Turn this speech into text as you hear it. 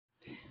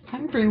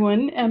Hi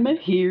everyone, Emma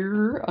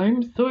here.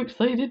 I'm so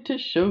excited to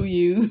show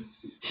you.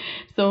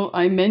 So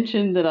I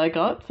mentioned that I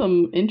got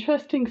some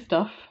interesting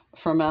stuff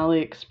from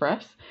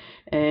AliExpress,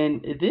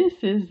 and this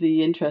is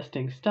the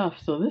interesting stuff.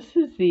 So this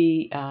is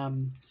the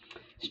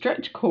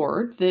stretch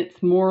cord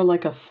that's more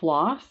like a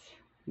floss.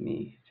 Let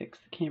me fix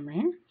the camera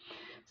here.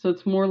 So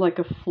it's more like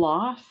a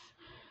floss.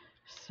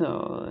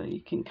 So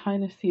you can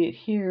kind of see it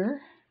here.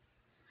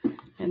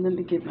 And let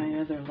me get my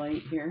other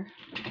light here.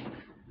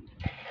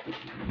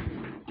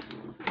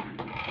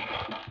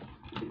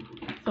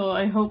 So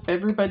I hope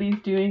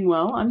everybody's doing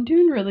well. I'm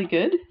doing really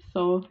good.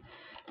 So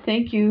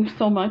thank you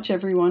so much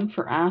everyone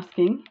for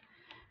asking.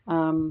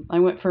 I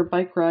went for a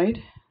bike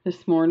ride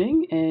this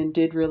morning and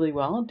did really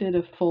well. Did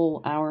a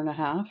full hour and a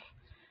half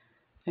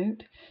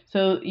out.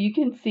 So you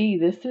can see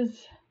this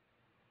is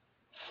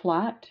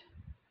flat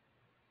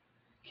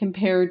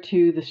compared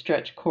to the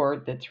stretch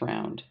cord that's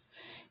round.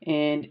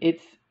 And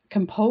it's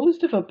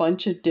composed of a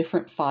bunch of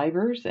different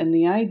fibers, and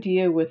the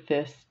idea with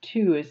this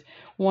too is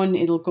one,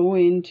 it'll go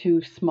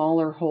into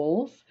smaller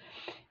holes,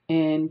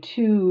 and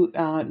two,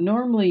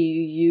 normally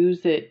you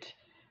use it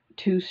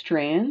two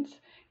strands,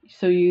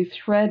 so you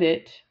thread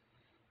it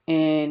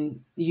and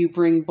you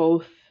bring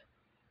both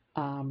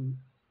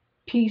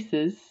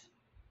pieces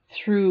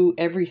through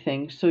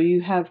everything, so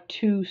you have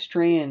two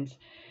strands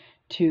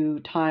to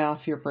tie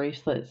off your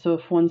bracelet. So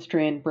if one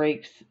strand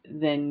breaks,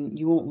 then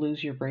you won't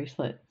lose your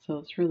bracelet. So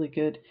it's really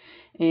good.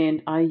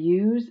 And I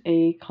use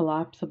a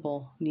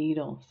collapsible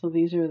needle. So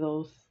these are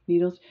those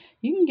needles.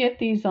 You can get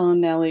these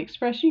on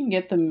AliExpress. You can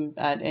get them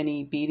at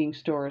any beading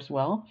store as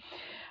well.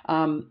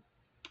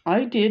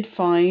 I did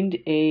find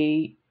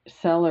a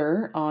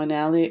seller on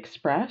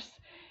AliExpress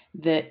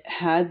that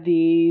had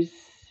these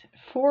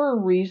for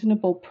a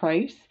reasonable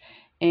price,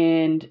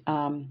 and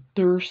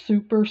they're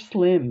super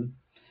slim.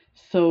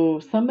 So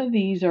some of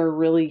these are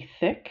really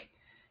thick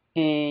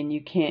and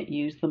you can't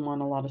use them on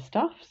a lot of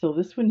stuff. So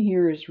this one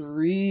here is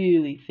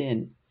really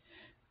thin.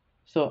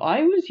 So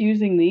I was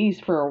using these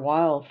for a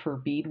while for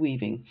bead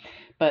weaving,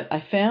 but I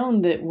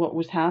found that what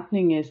was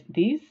happening is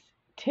these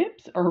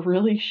tips are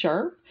really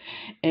sharp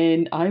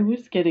and I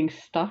was getting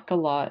stuck a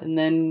lot. And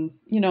then,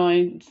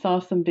 I saw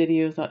some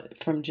videos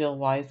from Jill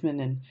Wiseman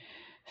and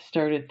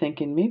started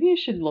thinking maybe I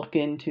should look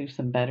into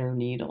some better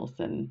needles,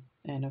 and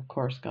of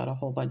course got a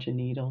whole bunch of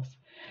needles.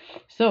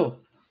 So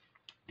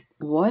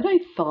what I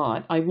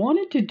thought, I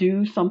wanted to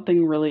do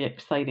something really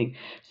exciting.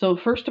 So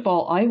first of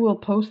all, I will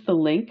post the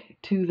link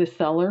to the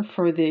seller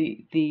for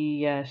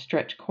the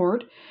stretch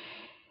cord.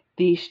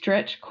 The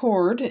stretch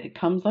cord, it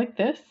comes like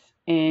this,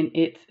 and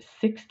it's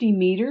 60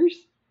 meters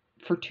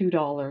for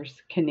 $2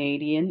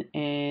 Canadian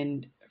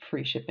and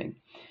free shipping.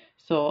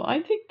 So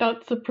I think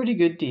that's a pretty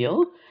good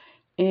deal.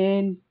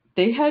 And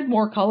they had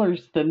more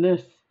colors than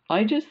this.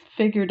 I just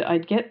figured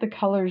I'd get the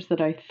colors that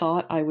I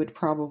thought I would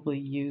probably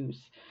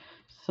use.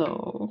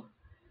 So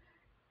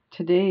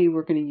today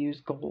we're going to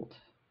use gold.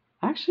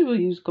 Actually,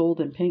 we'll use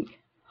gold and pink.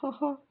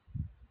 Haha.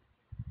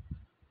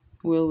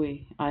 Will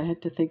we? I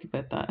had to think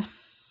about that.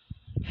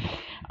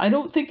 I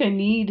don't think I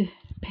need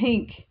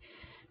pink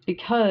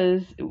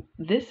because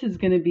this is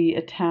going to be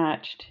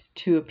attached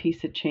to a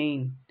piece of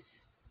chain.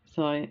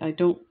 So I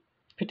don't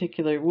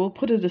particularly, we'll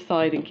put it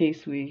aside in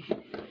case we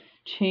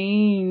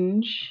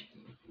change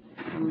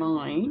our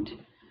mind.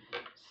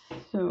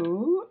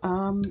 So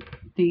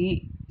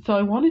so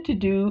I wanted to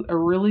do a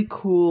really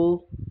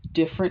cool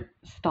different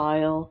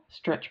style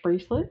stretch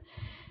bracelet.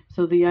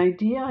 So the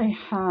idea I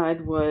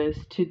had was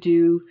to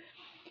do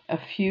a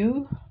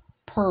few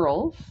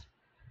pearls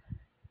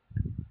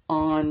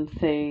on,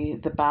 say,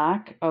 the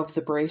back of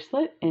the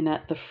bracelet, and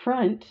at the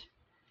front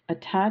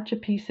attach a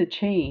piece of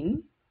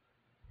chain,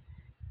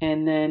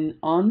 and then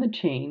on the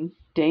chain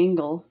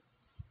dangle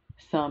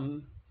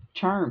some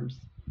charms.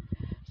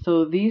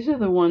 So these are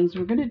the ones,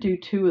 we're going to do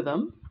two of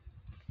them.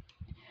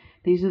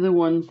 These are the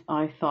ones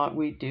I thought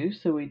we'd do.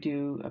 So we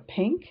do a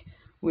pink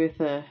with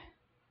a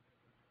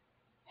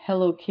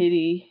Hello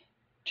Kitty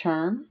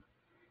charm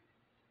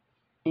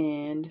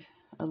and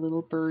a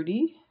little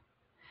birdie.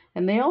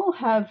 And they all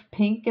have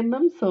pink in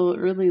them, so it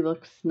really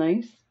looks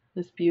nice.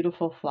 This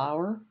beautiful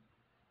flower.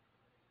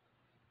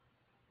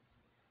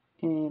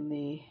 And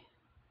the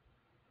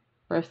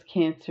breast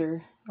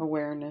cancer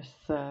awareness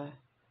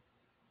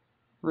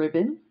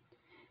ribbon.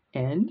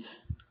 And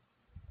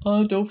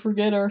don't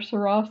forget our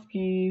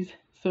Swarovskis.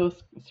 So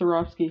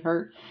Swarovski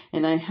heart.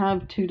 And I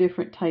have two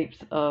different types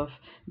of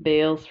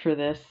bales for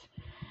this.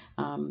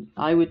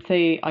 I would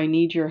say I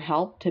need your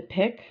help to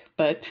pick,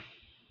 but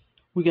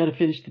we got to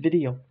finish the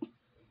video.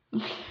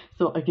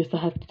 So I guess I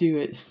have to do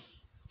it.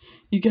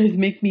 You guys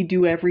make me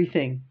do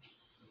everything.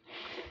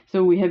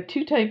 So we have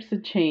two types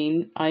of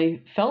chain.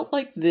 I felt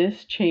like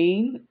this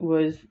chain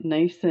was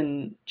nice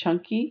and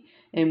chunky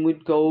and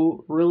would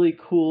go really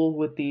cool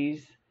with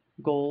these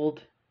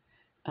gold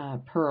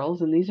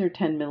pearls, and these are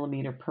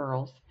 10mm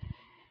pearls.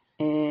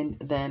 And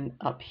then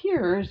up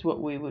here is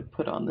what we would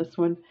put on this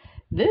one.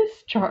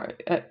 This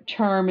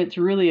charm, it's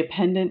really a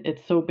pendant.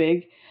 It's so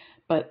big,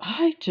 But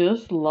I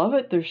just love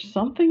it. There's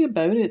something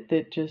about it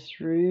that just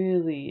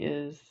really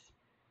is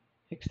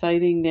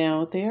exciting.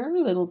 Now they are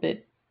a little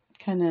bit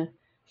kind of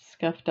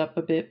scuffed up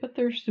a bit, but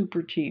they're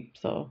super cheap,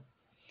 so,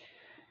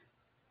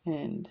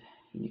 and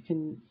you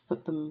can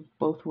put them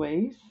both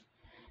ways.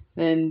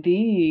 Then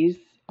these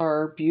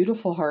are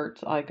beautiful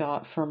hearts I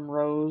got from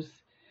Rose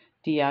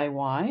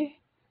DIY.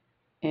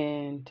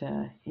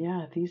 And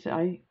yeah, these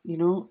I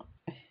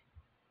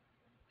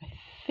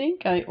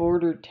think I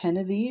ordered 10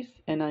 of these,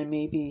 and I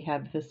maybe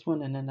have this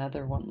one and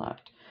another one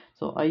left.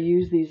 So I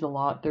use these a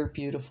lot. They're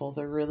beautiful.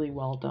 They're really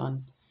well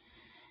done.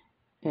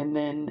 And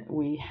then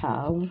we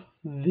have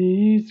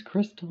these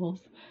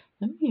crystals.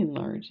 Let me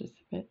enlarge this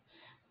a bit.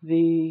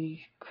 The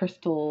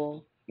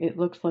crystal, it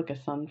looks like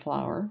a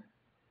sunflower.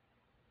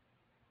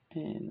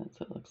 And that's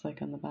what it looks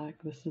like on the back.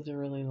 This is a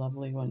really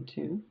lovely one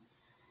too.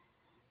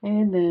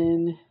 And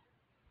then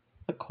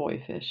a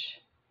koi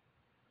fish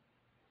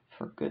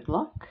for good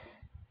luck.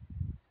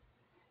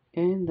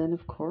 And then,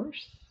 of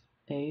course,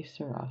 a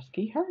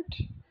Swarovski heart.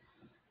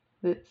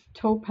 That's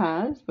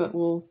topaz, but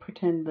we'll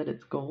pretend that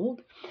it's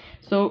gold.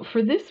 So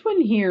for this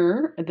one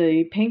here,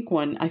 the pink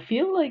one, I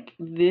feel like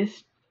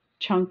this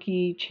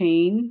chunky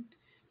chain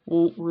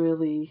won't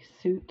really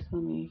suit.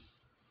 Let me,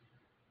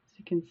 as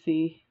you can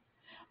see,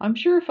 I'm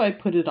sure if I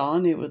put it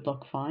on, it would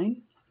look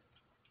fine.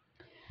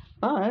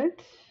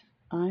 But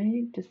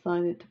I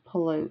decided to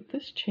pull out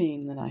this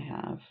chain that I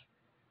have.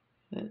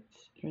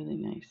 That's really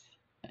nice.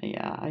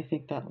 Yeah, I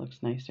think that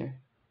looks nicer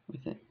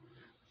with it.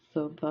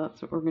 So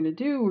that's what we're going to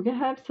do. We're going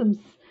to have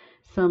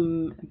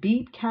some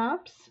bead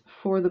caps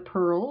for the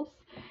pearls.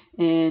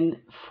 And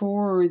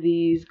for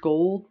these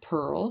gold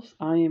pearls,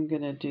 I am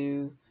going to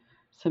do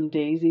some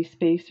daisy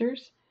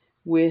spacers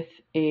with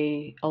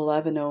a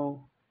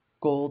 11-0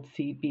 gold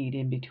seed bead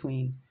in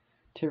between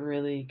to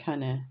really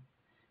kind of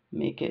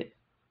make it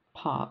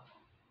pop.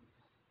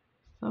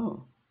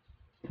 So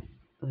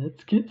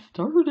let's get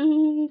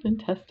started and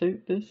test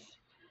out this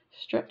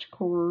stretch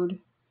cord.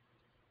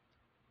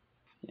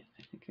 Yeah,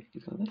 I think I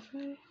can go this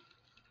way.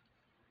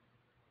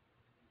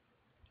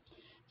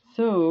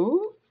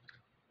 So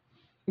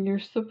you're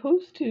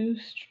supposed to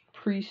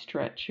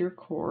pre-stretch your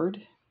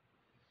cord,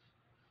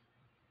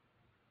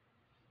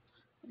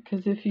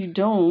 because if you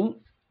don't,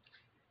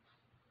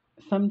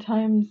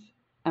 sometimes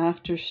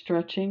after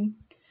stretching,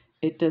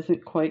 it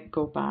doesn't quite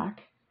go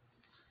back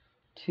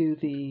to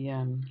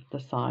the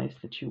size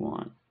that you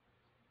want.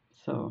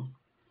 So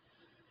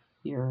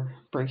your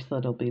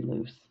bracelet will be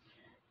loose.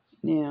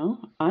 Now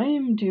I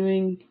am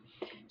doing,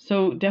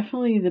 so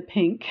definitely the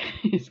pink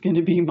is going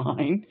to be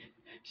mine.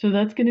 So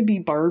that's going to be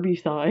Barbie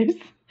size.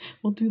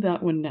 We'll do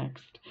that one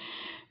next.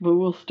 But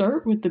we'll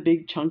start with the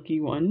big chunky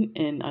one,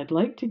 and I'd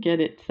like to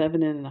get it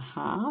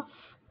 7.5.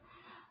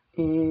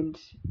 And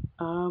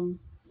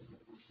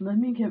let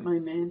me get my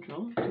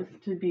mandrel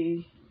just to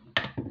be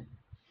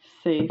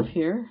safe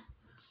here.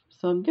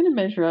 So I'm going to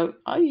measure out.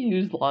 I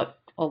use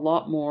a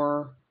lot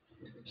more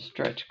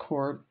stretch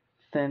cord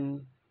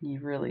than you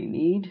really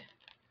need.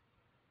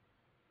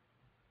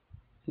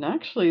 And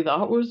actually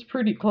that was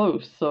pretty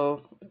close,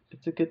 so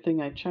it's a good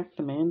thing I checked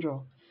the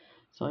mandrel.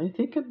 So I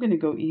think I'm going to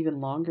go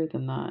even longer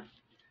than that.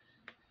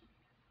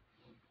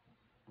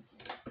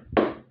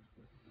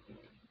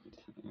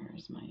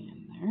 There's my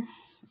end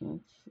there.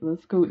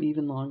 Let's go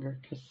even longer,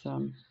 because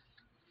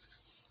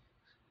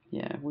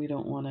yeah, we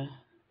don't want to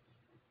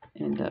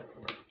end up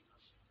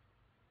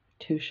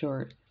too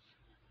short.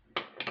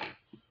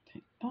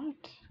 Take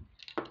that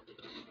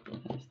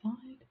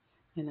aside,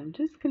 and I'm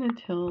just going to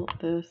tilt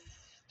this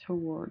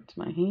towards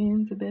my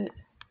hands a bit.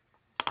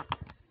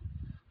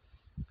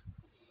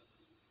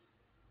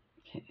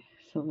 Okay,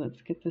 so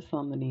let's get this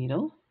on the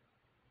needle.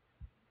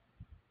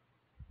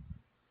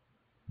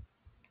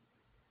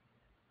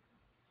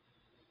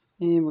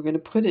 And we're going to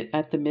put it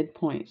at the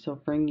midpoint. So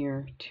bring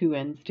your two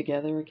ends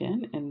together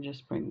again and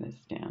just bring this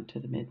down to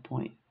the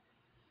midpoint.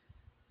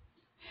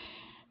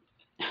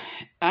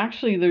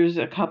 Actually, there's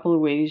a couple of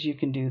ways you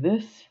can do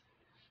this.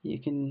 You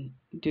can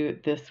do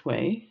it this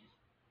way.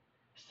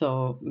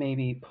 So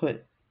maybe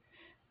put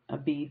a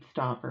bead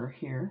stopper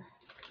here.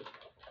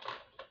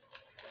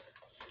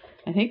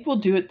 I think we'll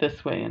do it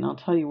this way, and I'll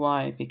tell you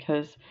why.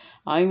 Because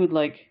I would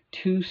like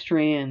two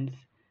strands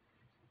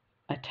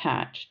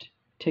attached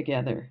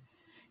together.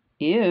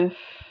 If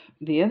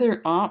the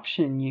other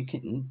option you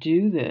can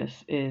do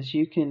this is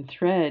you can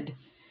thread,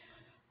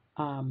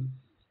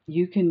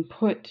 you can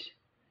put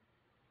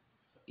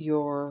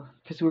your,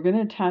 because we're going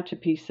to attach a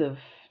piece of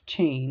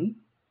chain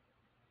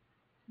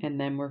and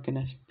then we're going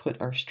to put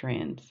our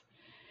strands.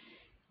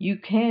 You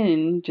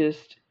can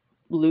just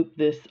loop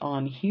this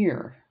on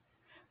here,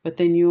 but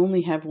then you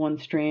only have one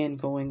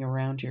strand going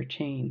around your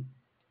chain.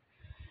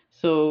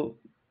 So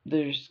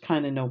there's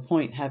kind of no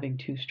point having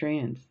two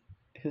strands,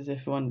 because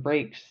if one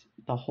breaks,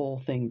 the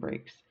whole thing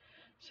breaks.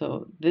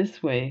 So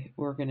this way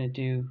we're going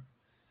to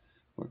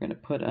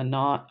put a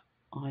knot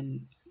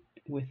on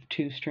with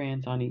two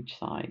strands on each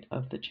side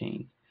of the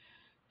chain.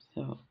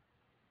 So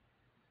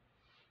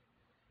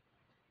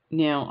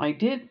now I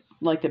did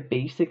like a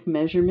basic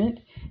measurement,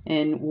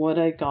 and what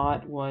I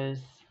got was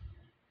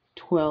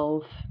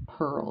 12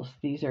 pearls.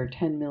 These are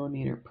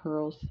 10mm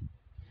pearls.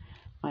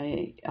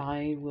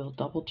 I will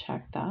double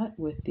check that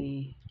with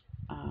the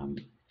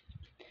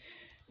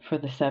for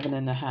the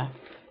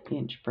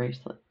 7.5-inch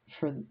bracelet.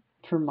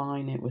 For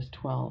mine it was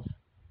 12,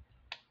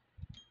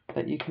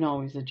 but you can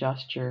always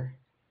adjust your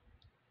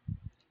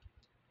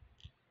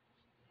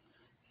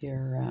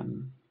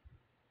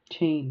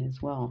chain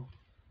as well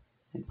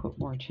and put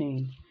more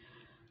chain.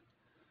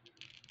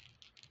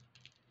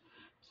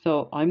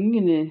 So I'm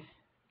gonna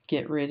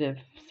get rid of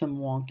some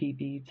wonky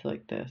beads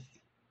like this.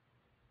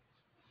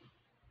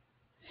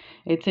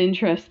 It's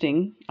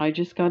interesting. I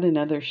just got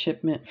another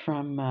shipment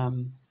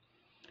from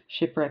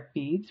Shipwreck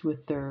Beads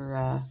with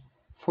their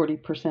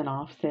 40%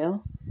 off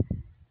sale,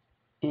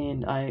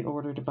 and I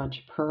ordered a bunch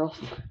of pearls.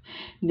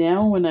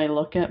 Now when I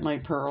look at my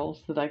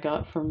pearls that I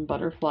got from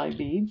Butterfly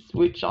Beads,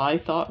 which I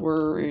thought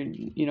were,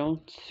 you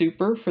know,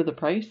 super for the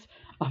price,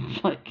 I'm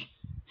like,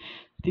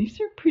 these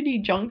are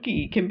pretty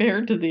junky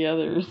compared to the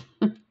others.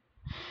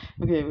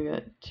 Okay, we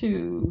got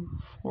 2,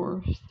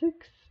 4,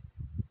 6,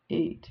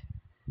 8,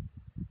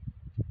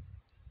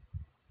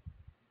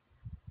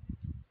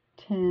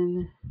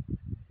 10,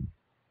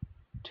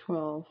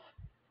 12.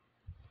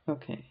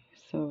 Okay,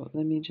 so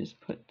let me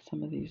just put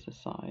some of these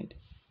aside.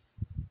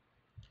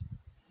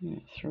 I'm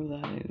going to throw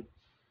that out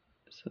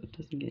so it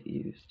doesn't get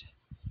used.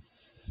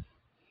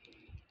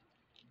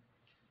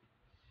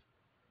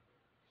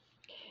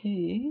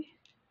 Okay,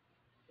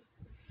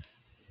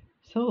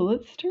 so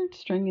let's start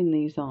stringing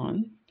these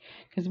on,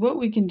 because what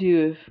we can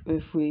do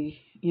if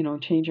we, you know,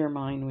 change our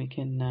mind, we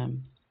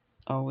can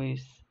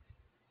always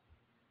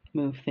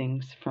move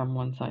things from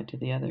one side to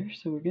the other.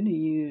 So we're going to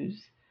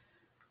use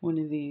one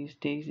of these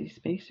daisy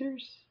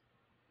spacers,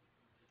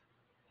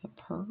 a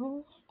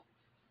pearl,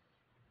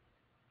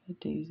 a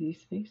daisy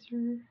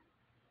spacer,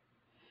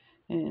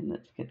 and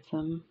let's get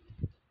some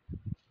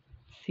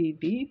seed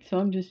beads. So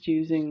I'm just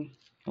using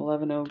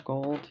 11.0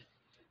 gold.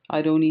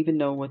 I don't even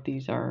know what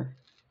these are.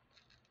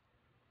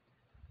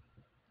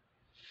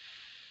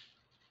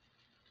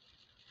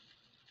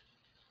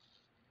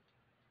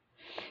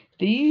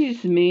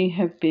 These may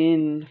have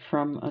been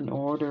from an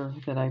order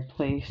that I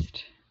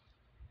placed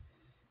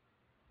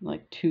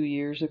like 2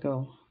 years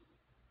ago.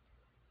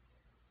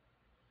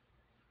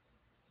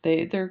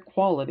 They're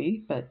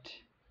quality, but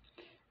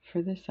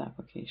for this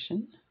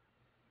application.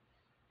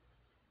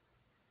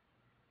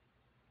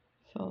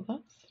 So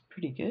that's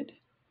pretty good.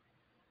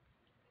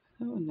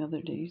 Oh,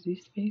 another daisy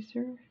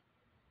spacer.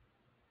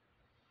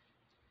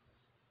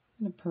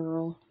 And a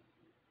pearl.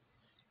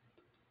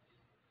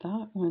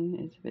 That one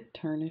is a bit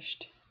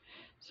tarnished.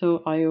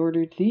 So I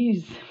ordered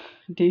these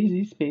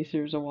daisy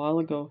spacers a while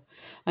ago.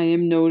 I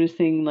am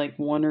noticing like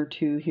 1 or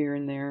 2 here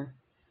and there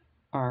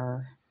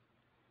are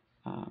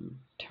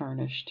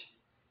tarnished.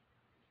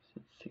 So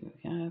let's see what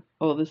we have.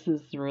 Oh, this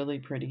is really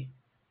pretty.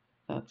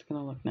 That's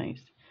gonna look nice.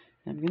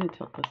 I'm gonna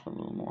tilt this a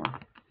little more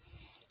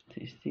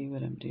to see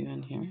what I'm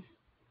doing here.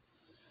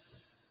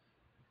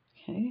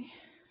 Okay.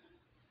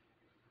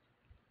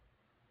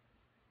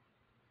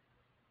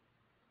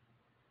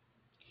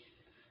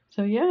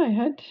 So yeah, I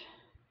had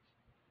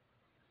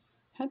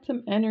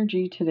some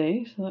energy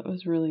today, so that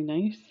was really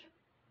nice.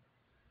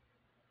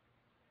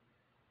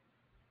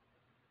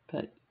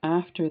 But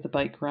after the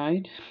bike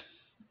ride,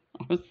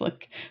 I was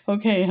like,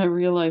 okay, I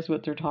realize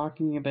what they're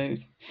talking about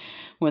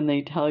when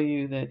they tell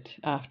you that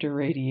after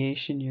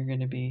radiation you're going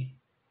to be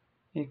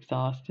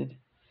exhausted.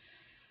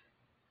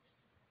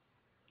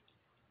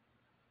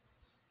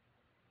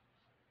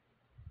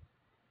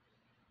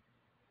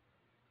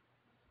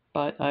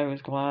 But I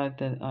was glad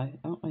that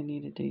I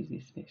need a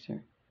daisy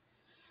spacer.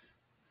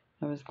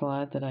 I was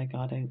glad that I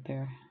got out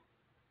there.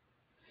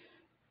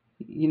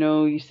 You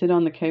know, you sit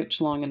on the couch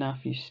long enough,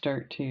 you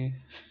start to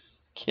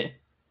get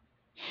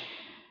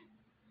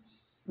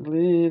a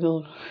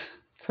little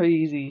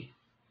crazy.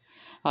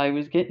 I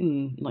was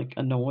getting like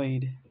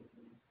annoyed.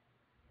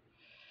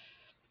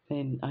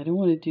 And I don't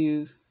want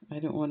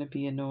to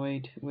be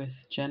annoyed with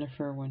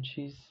Jennifer when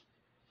she's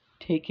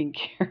taking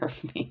care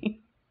of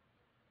me.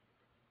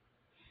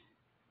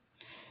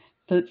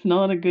 That's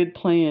not a good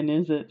plan,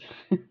 is it?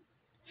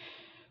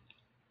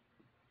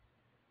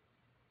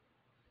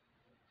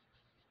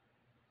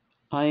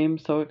 I am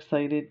so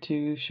excited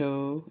to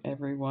show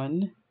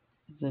everyone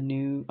the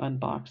new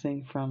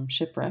unboxing from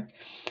Shipwreck.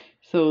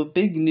 So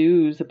big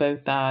news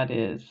about that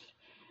is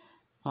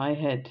I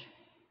had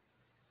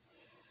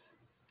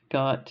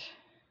got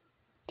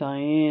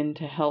Diane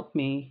to help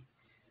me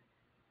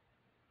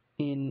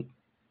in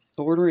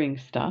ordering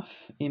stuff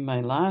in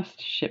my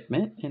last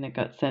shipment, and it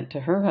got sent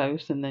to her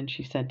house, and then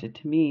she sent it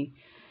to me.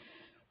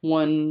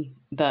 One,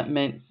 that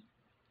meant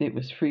it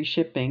was free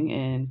shipping,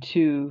 and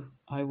 2,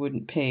 I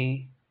wouldn't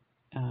pay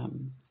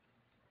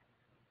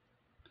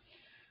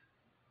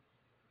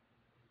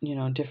you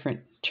know,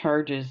 different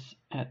charges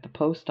at the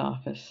post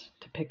office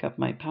to pick up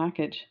my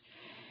package.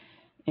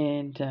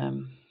 And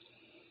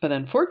but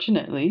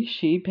unfortunately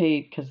she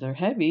paid, because they're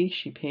heavy,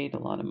 she paid a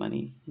lot of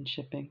money in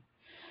shipping.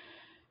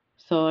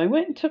 So I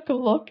went and took a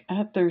look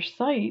at their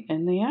site,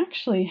 and they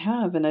actually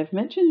have, and I've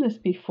mentioned this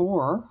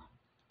before.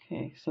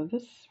 Okay, so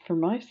this, for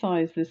my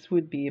size, this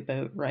would be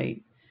about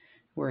right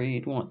where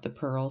you'd want the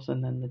pearls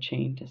and then the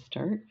chain to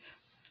start.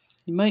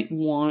 You might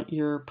want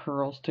your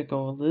pearls to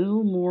go a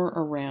little more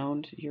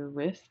around your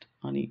wrist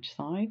on each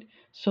side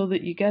so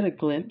that you get a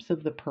glimpse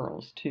of the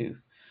pearls too.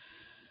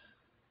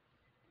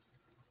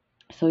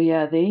 So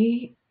yeah,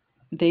 they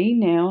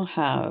now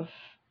have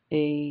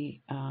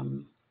a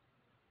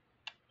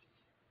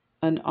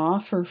an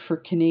offer for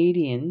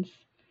Canadians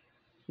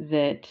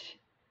that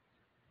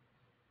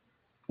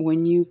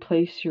when you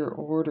place your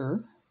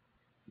order,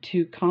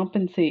 to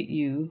compensate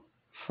you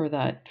for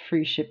that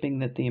free shipping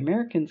that the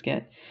Americans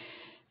get,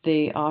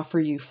 they offer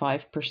you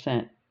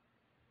 5%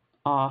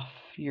 off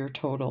your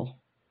total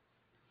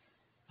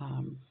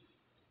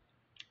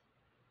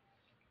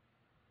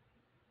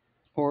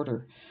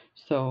order.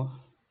 So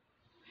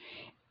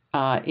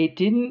it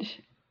didn't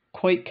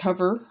quite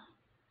cover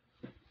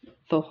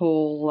the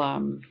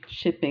whole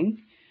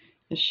shipping.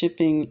 The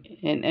shipping,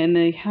 and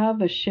they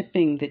have a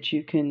shipping that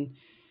you can,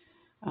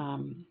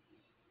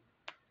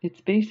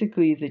 it's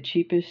basically the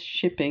cheapest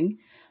shipping,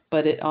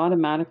 but it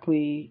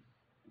automatically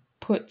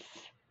puts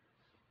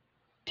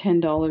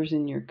 $10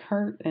 in your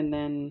cart, and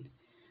then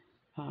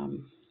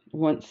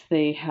once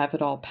they have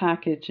it all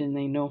packaged and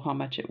they know how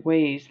much it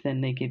weighs,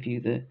 then they give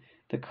you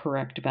the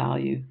correct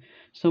value.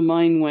 So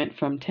mine went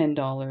from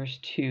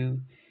 $10 to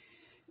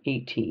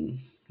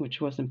 18,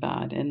 which wasn't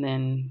bad, and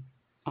then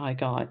I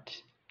got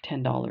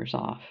 $10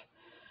 off.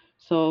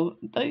 So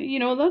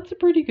that's a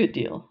pretty good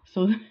deal.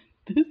 So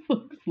this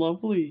looks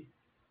lovely.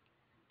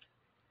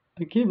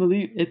 I can't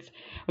believe it's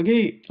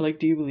okay. Like,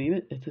 do you believe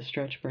it? It's a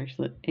stretch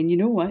bracelet. And you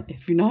know what?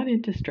 If you're not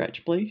into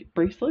stretch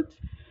bracelets,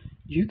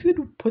 you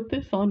could put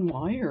this on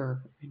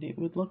wire and it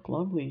would look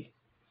lovely.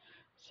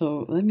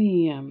 So let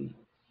me,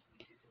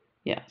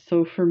 yeah.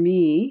 So for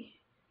me,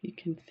 you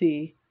can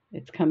see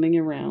it's coming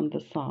around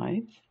the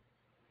sides.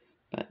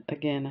 But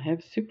again, I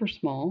have super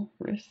small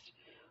wrist.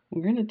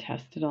 We're going to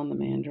test it on the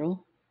mandrel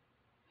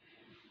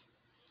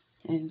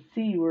and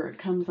see where it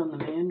comes on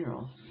the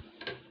mandrel.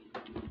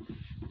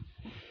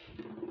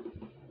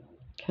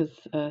 Because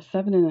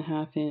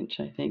 7.5 inch,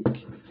 I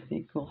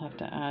think we'll have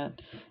to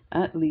add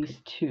at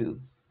least 2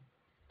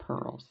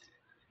 pearls.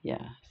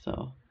 Yeah,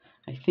 so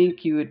I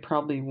think you would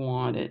probably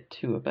want it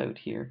to about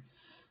here.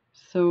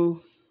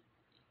 So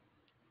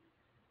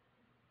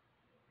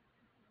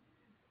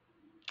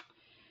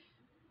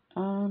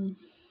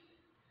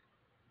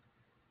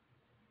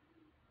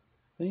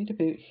right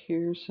about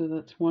here, so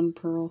that's 1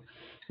 pearl.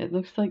 It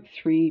looks like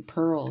 3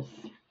 pearls.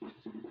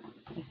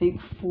 I think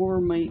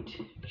 4 might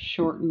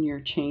shorten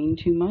your chain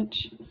too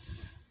much.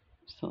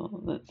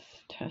 So let's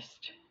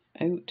test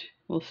out.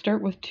 We'll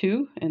start with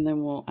 2 and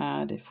then we'll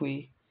add if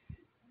we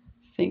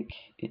think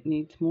it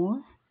needs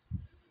more.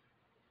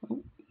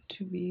 Oh,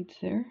 2 beads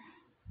there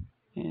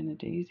and a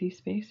daisy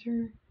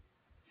spacer.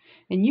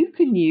 And you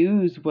can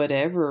use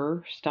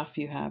whatever stuff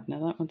you have.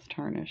 Now that one's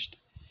tarnished.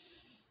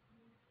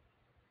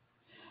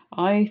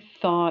 I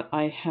thought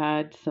I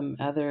had some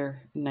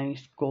other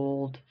nice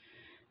gold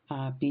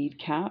bead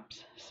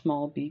caps,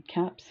 small bead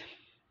caps.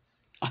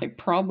 I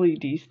probably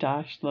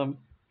destashed them.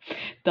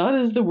 That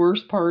is the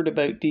worst part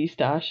about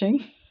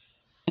destashing.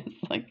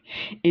 It's like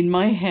in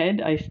my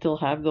head, I still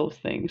have those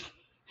things.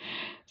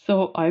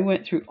 So I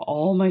went through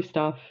all my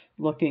stuff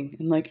looking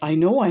and like, I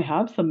know I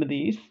have some of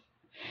these.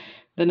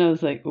 Then I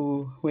was like,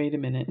 oh, wait a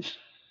minute.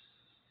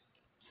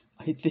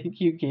 I think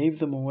you gave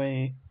them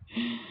away.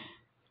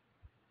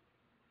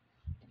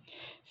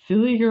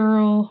 Silly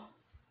girl.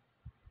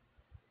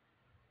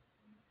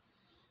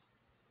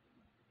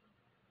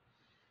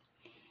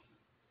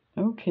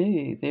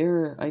 Okay,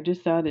 there, I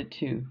just added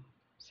 2.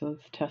 So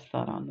let's test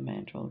that on the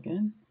mandrel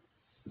again.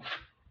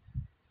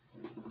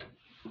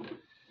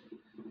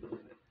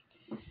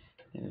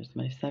 There's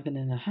my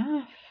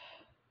 7.5.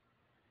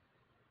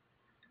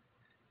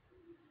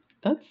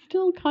 That's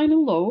still kind of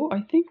low.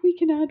 I think we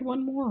can add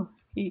 1 more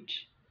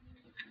each.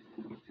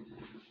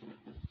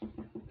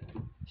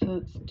 So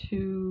it's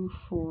 2,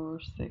 4,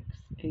 6,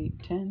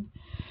 8, 10,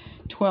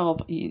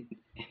 12.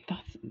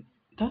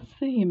 That's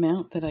the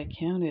amount that I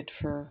counted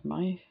for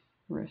my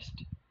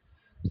wrist.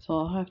 So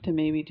I'll have to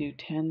maybe do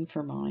 10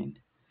 for mine.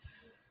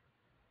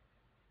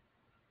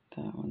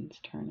 That one's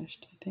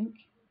tarnished, I think.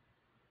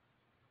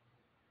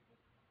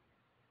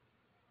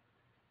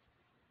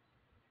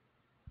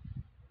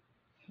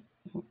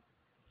 Oh.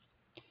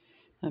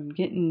 I'm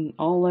getting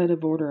all out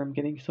of order. I'm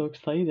getting so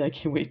excited. I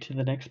can't wait to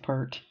the next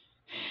part.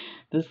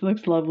 This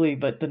looks lovely,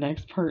 but the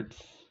next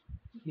part's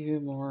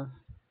even more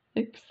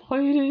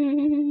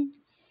exciting.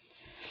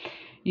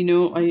 You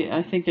know,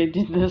 I think I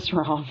did this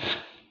wrong.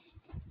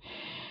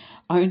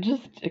 It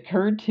just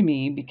occurred to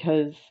me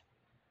because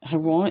I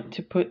want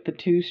to put the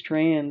 2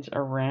 strands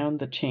around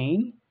the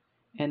chain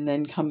and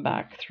then come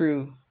back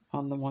through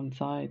on the one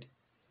side.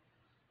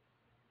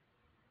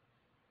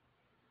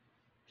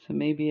 So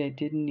maybe I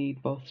didn't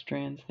need both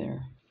strands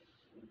there.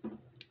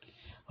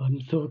 I'm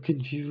so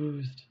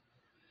confused.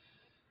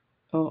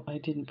 Oh, I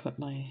didn't put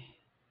my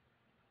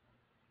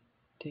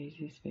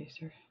daisy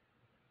spacer.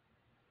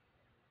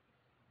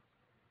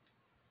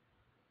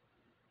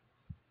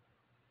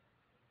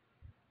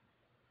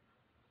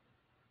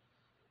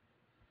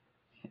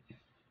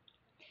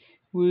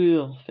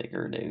 We'll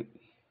figure it out.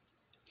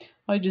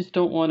 I just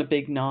don't want a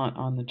big knot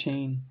on the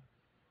chain.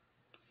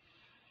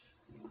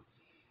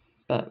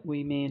 But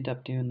we may end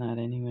up doing that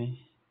anyway.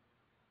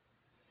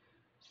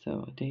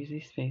 So a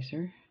daisy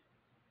spacer.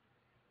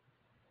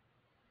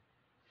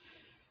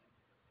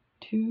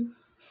 2,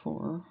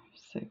 4,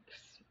 6,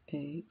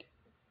 8,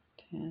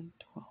 10,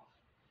 12.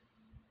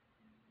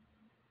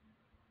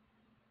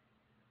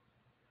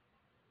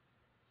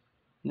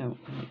 No,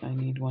 I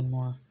need one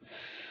more.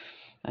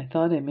 I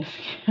thought I missed.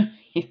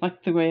 You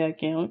like the way I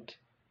count?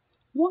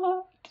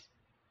 What?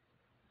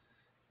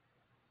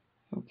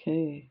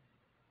 Okay.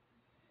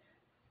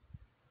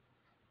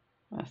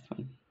 Last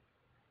one.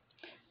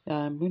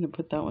 I'm going to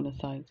put that one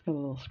aside. It's got a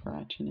little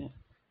scratch in it.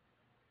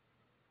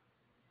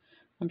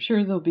 I'm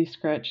sure they'll be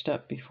scratched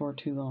up before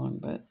too long,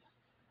 but,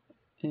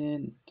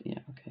 and yeah,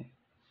 okay.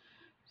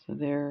 So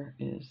there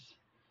is,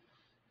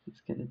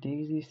 let's get a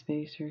daisy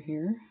spacer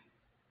here.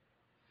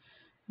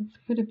 Let's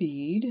put a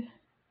bead.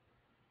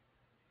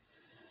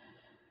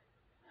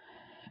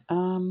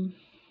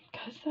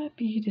 Because that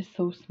bead is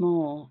so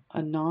small,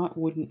 a knot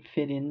wouldn't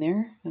fit in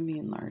there. Let me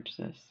enlarge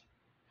this.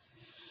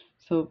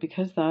 So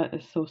because that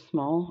is so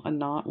small, a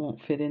knot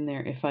won't fit in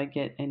there if I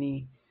get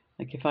any,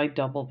 like if I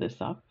double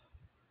this up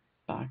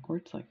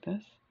backwards like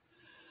this.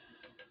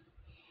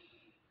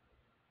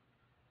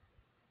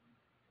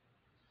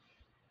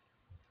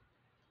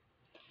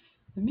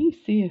 Let me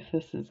see if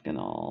this is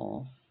gonna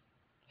all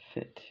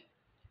fit.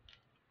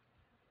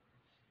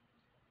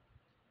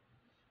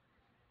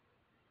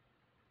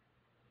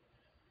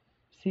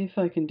 See if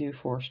I can do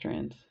 4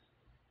 strands.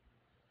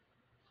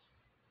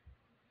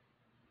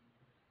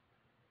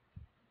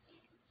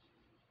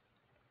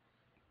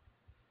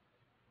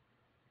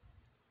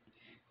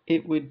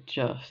 It would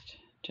just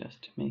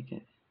make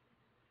it.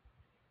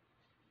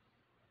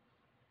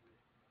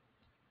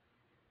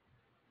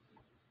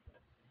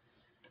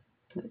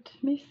 Let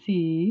me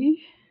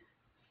see.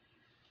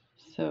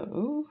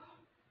 So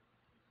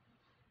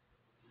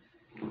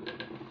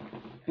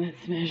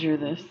let's measure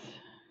this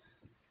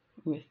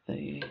with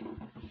the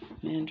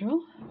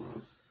mandrel.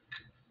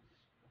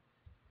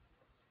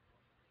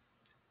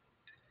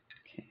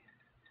 Okay,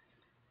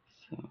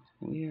 so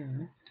we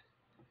are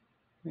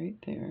right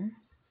there.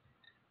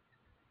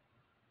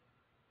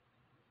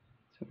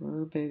 So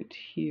we're about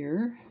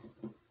here.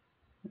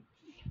 Let's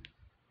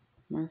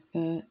mark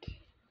that.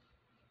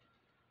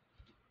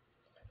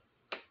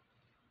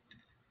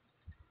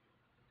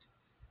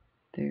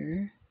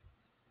 There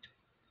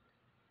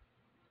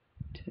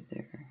to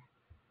there.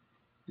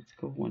 Let's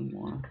go one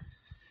more.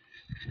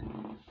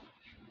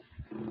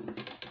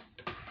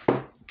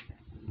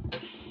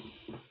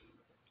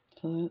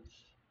 So let's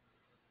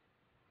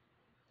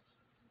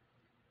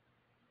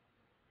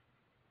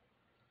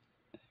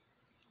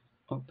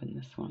open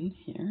this one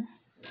here.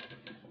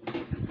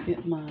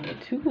 Get my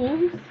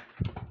tools.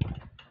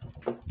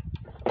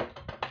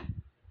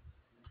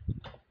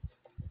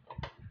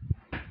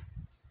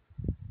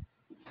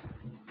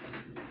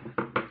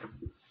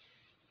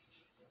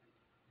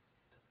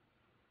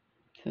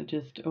 So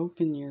just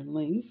open your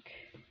link.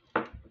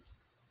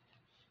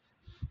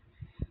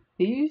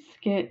 These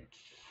get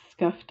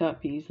scuffed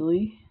up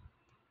easily.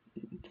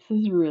 This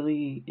is a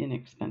really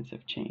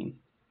inexpensive chain.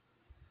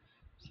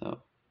 So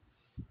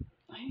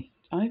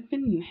I've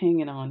been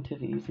hanging on to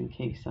these in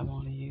case I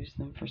want to use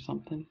them for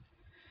something.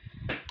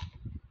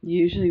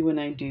 Usually when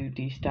I do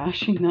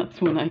destashing, that's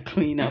when I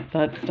clean up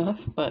that stuff.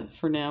 But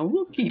for now,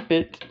 we'll keep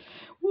it.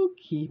 We'll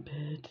keep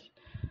it.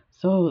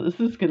 So this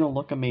is going to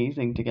look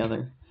amazing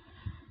together.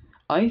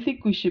 I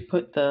think we should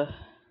put the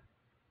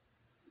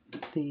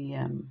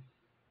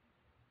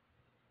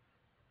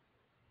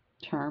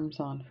charms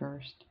on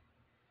first.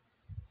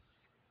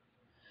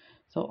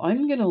 So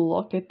I'm going to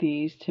look at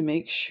these to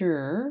make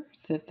sure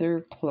that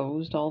they're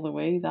closed all the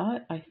way.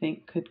 That I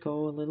think could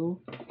go a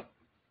little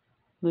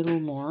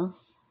more.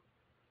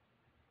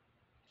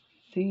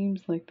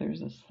 Seems like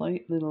there's a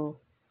slight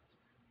little,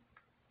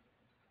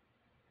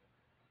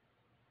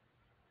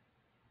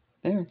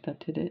 there,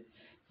 that did it.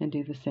 And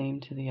do the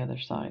same to the other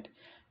side.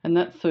 And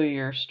that's so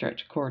your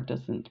stretch cord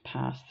doesn't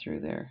pass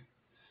through there.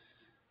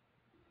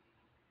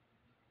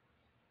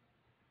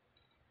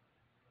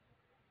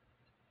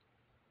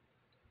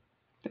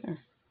 There.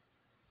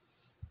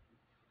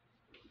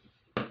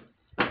 You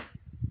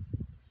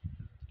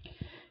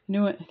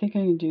know what? I think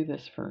I can do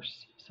this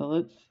first. So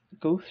let's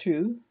go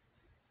through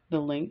the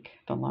link,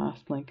 the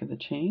last link of the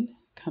chain,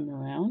 come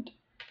around,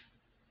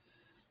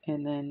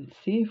 and then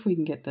see if we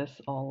can get this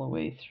all the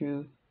way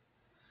through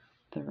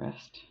the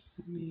rest.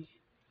 Let me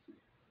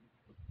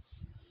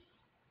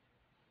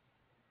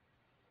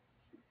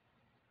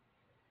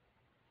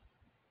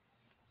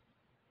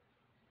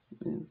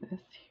move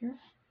this here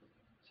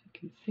so you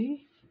can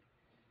see.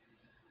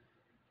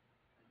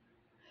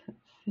 Let's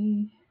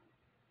see.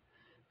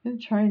 I'm going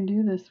to try and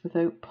do this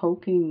without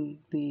poking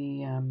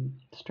the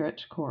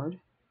stretch cord,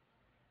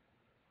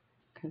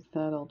 because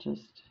that'll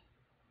just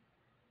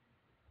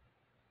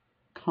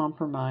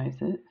compromise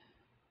it.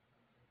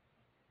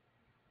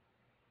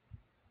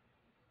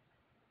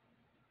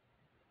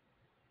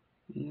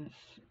 And this,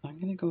 I'm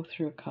going to go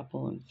through a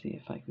couple and see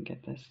if I can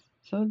get this.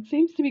 So it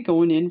seems to be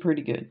going in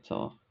pretty good.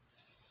 So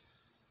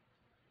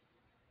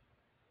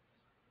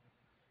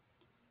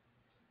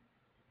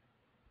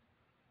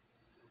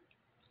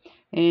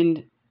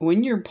and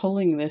when you're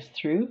pulling this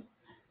through,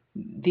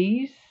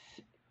 these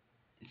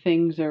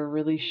things are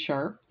really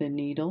sharp, the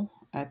needle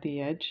at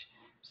the edge.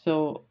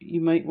 So you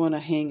might want to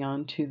hang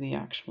on to the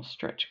actual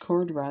stretch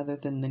cord rather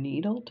than the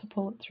needle to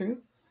pull it through.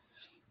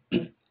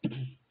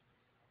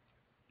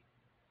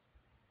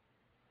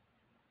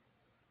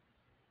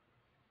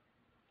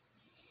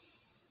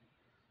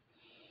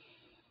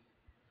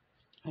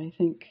 I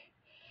think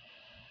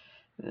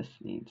this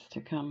needs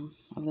to come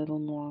a little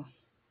more.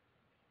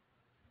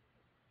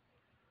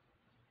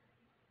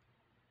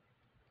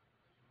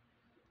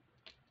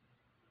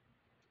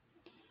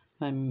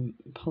 I'm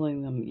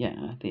pulling them,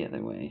 yeah, the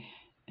other way,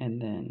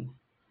 and then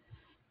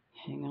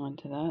hang on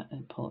to that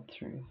and pull it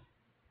through.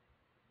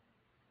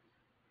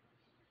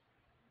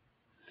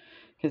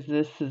 Because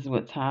this is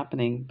what's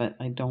happening, but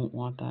I don't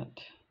want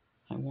that.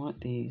 I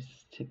want these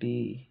to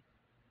be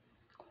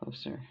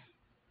closer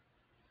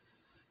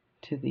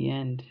to the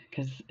end,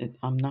 because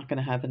I'm not going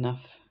to have enough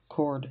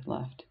cord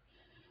left.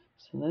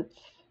 So let's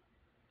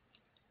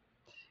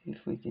see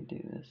if we can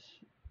do this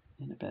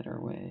in a better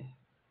way.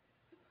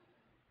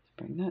 Let's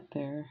bring that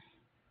there.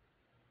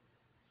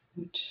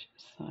 Which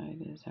side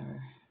is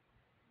our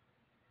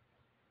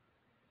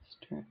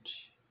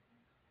stretch?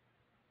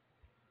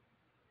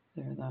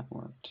 There, that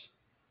worked.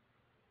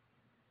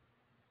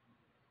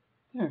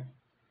 There.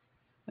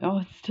 Oh,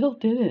 it still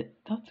did it.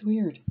 That's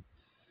weird.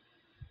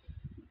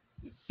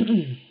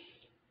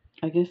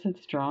 I guess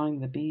it's drawing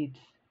the beads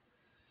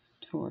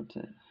towards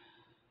it.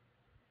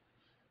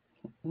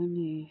 So let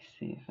me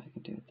see if I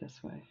can do it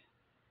this way.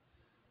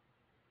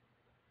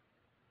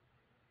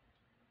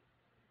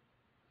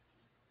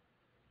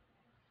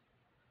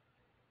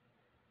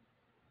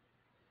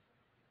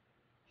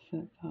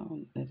 Is that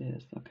one? It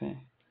is, okay.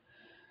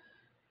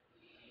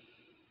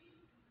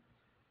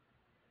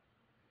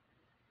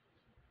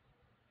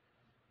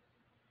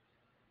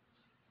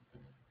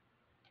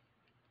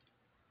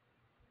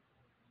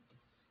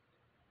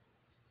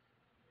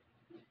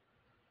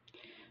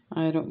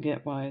 I don't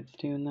get why it's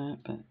doing that,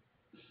 but let's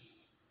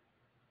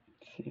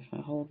see if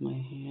I hold my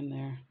hand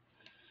there,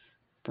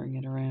 bring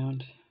it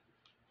around.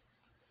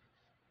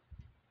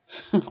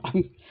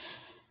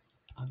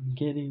 I'm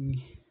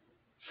getting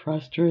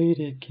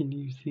frustrated. Can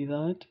you see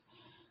that?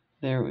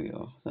 There we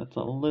go. That's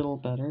a little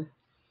better.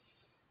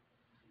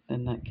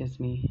 Then that gives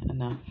me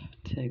enough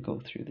to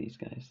go through these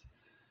guys.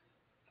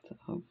 So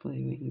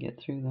hopefully we can get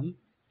through them.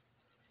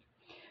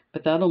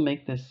 But that'll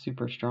make this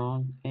super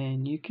strong.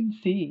 And you can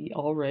see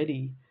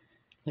already,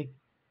 like,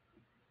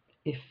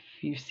 if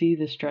you see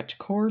the stretch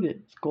cord,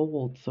 it's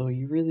gold, so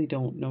you really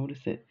don't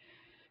notice it.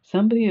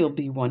 Somebody will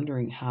be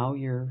wondering how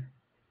your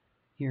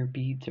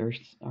beads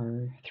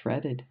are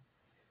threaded.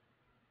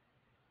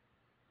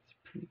 It's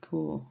pretty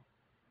cool.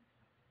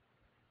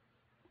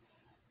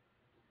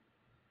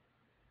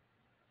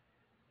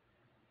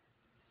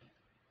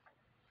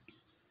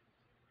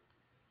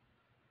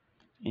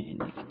 And you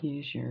can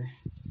use your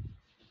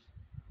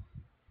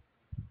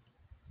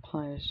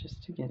pliers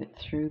just to get it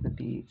through the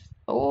beads.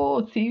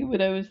 Oh, see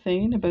what I was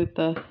saying about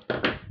the...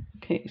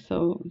 Okay,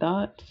 so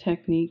that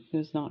technique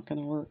is not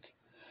going to work.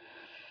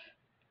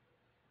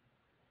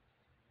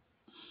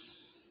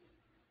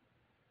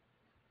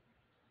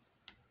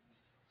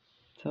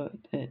 So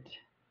it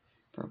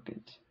broke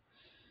it.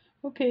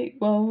 Okay,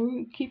 well,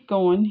 we'll keep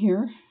going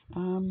here.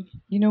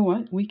 You know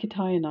what? We could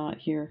tie a knot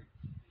here.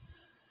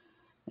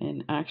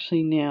 And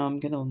actually now I'm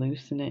going to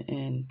loosen it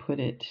and put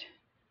it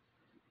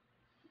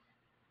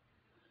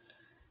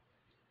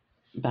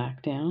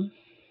back down.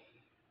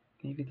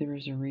 Maybe there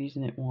was a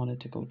reason it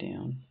wanted to go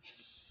down.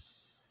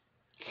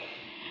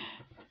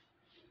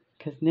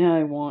 Because now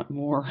I want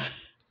more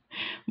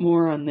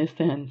on this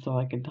end so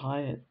I can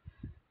tie it.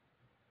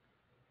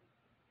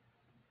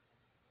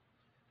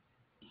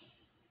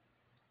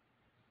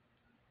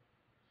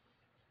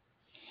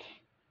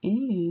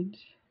 And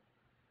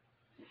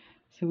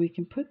so we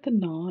can put the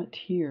knot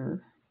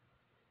here.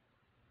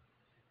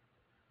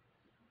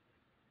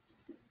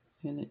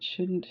 And it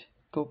shouldn't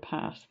go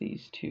past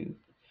these two.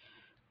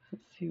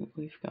 Let's see what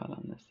we've got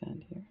on this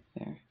end here.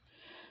 There.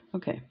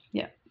 Okay,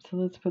 yeah, so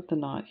let's put the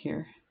knot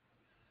here.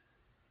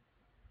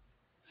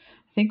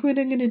 I think what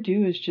I'm going to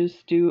do is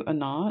just do a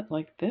knot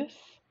like this,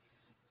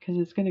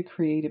 because it's going to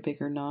create a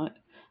bigger knot.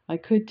 I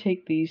could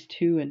take these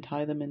two and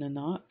tie them in a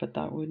knot, but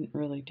that wouldn't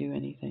really do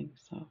anything.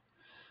 So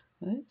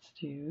let's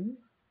do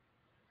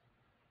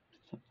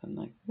something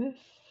like this.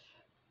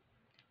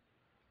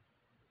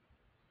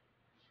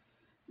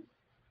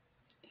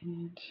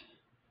 And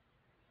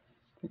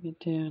bring it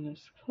down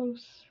as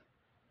close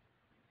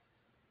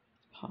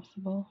as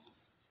possible.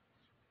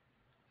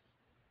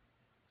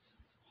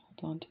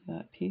 Hold on to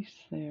that piece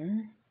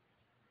there.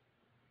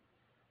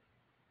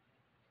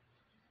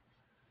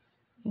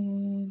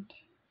 And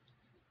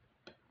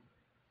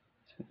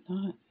so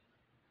not.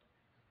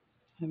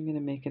 I'm going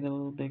to make it a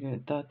little bigger.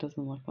 That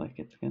doesn't look like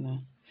it's going to,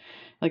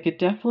 like it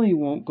definitely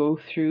won't go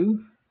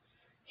through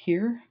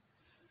here,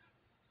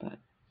 but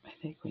I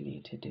think we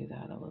need to do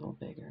that a little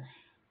bigger.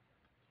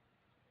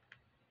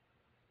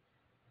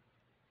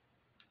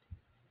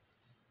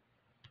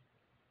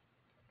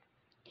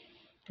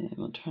 And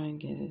we'll try and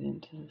get it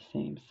into the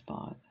same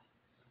spot.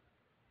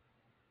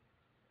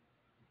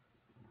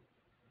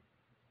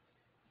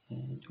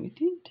 And we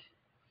did.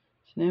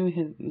 So now we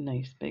have a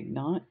nice big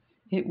knot.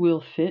 It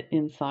will fit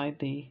inside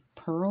the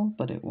pearl,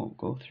 but it won't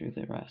go through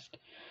the rest.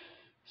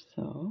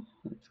 So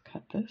let's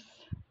cut this.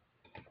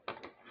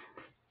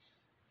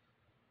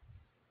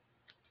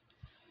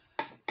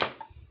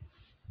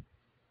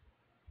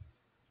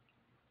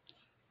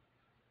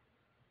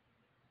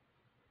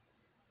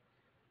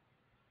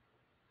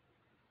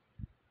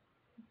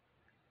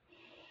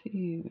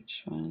 See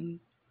which one.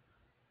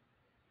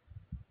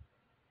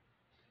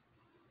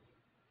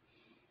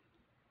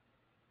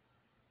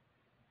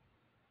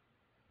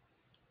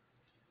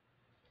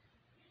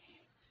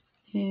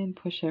 And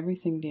push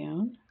everything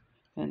down,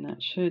 and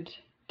that should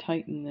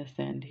tighten this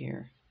end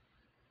here.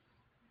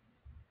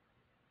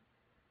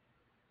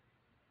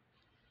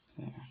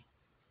 There.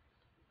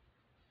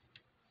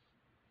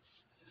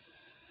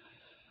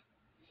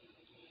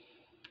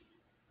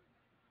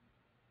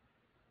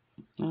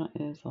 That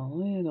is a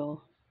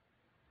little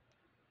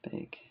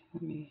big.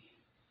 Let me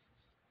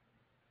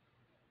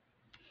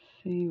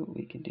see what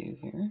we can do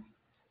here.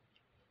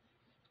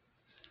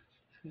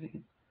 So we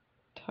can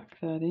tuck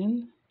that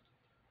in.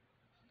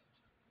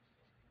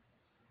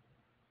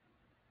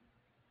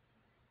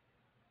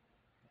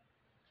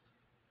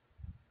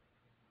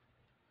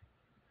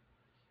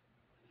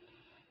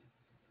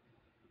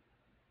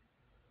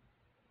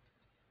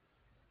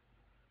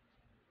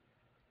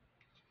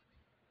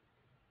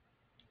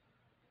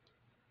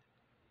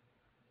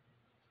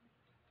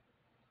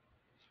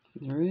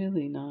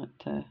 Really not,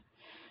 I'm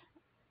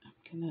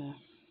gonna,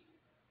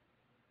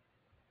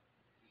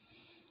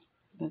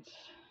 let's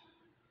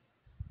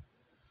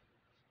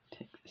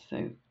take this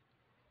out.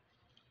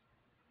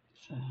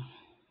 So,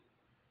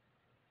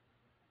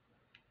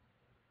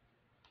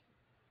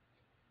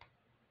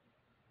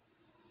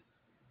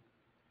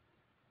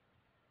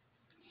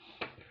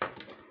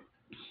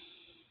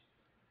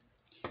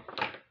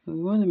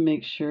 we want to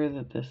make sure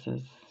that this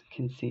is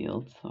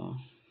concealed, so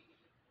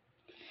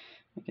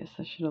I guess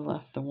I should have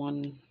left the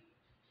one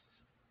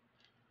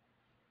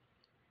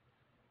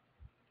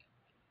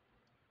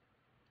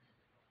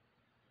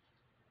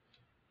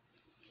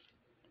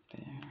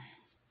there.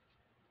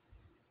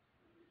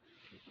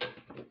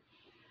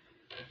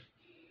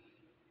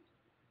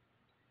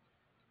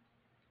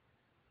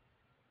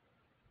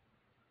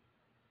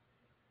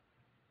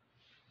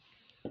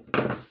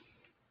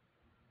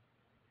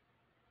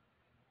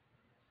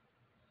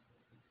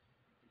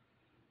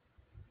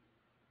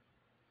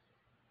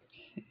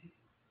 Okay.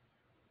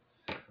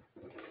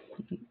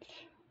 Let's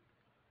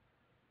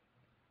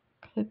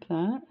clip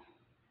that.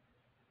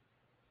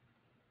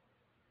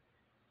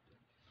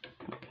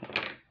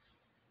 Okay.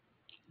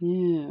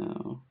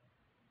 Now,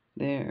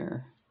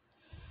 there.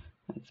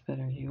 That's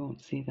better. You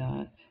won't see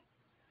that.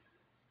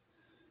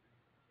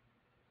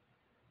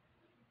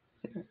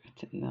 There,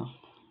 it's in the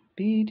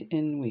bead,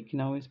 and we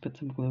can always put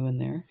some glue in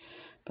there.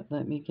 But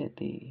let me get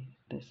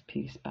this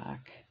piece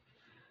back.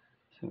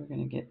 So we're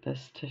going to get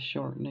this to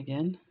shorten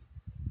again.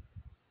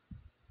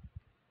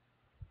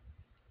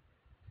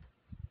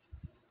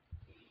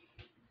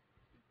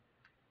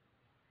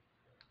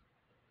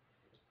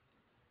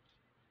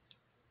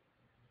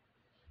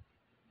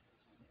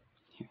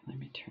 Here, let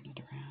me turn it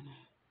around.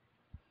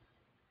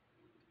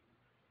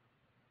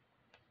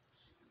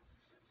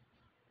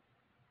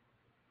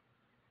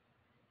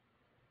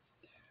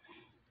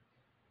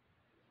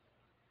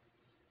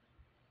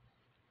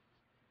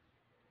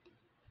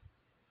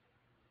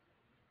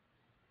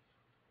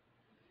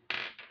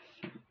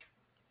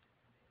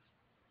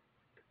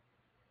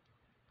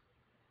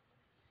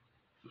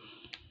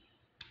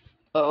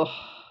 Oh,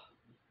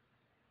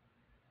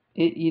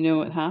 you know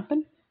what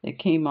happened? It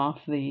came off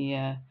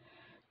the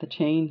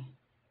chain.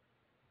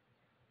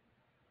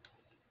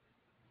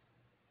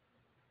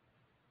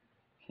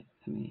 Okay,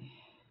 let me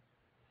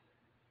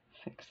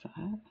fix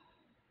that.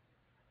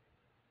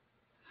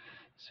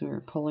 So we were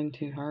pulling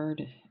too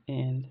hard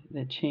and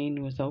the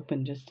chain was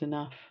open just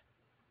enough.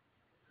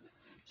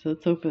 So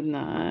let's open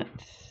that,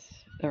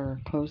 or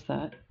close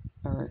that,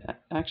 or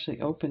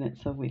actually open it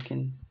so we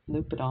can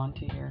loop it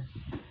onto here.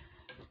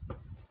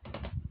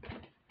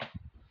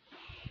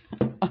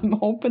 I'm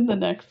hoping the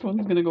next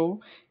one's gonna go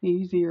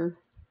easier.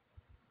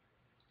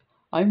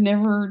 I've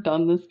never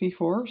done this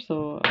before,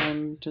 so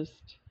I'm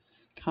just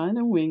kind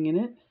of winging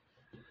it.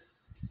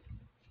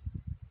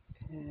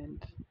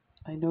 And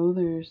I know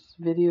there's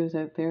videos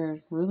out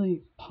there,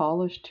 really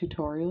polished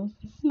tutorials.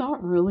 This is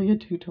not really a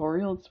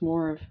tutorial, it's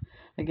more of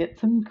I get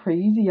some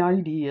crazy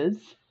ideas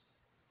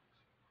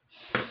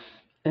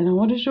and I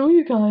want to show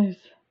you guys.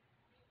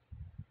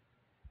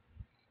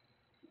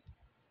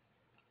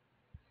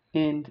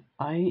 And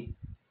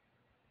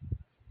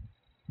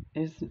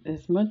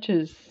as much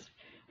as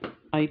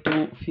I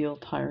don't feel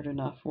tired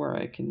enough where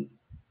I can,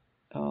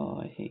 oh,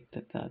 I hate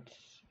that that's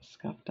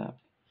scuffed up.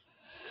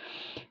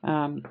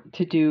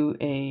 To do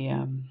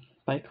a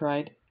bike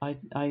ride,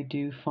 I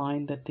do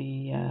find that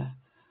the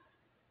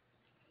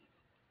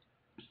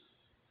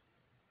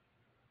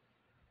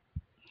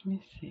let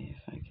me see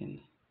if I can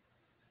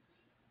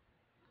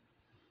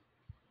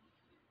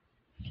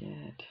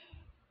get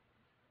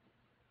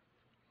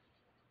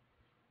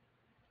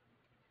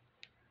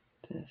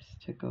this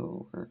to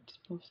go where it's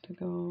supposed to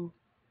go.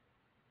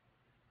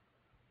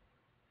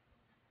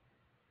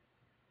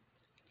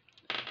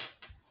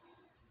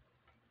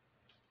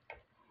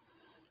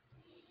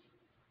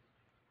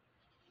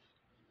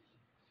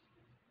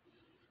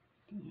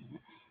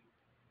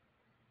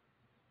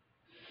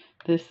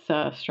 This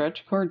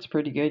stretch cord's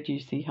pretty good. You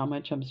see how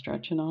much I'm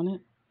stretching on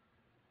it?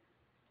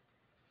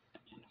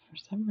 And for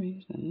some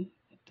reason,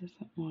 it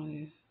doesn't want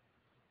to.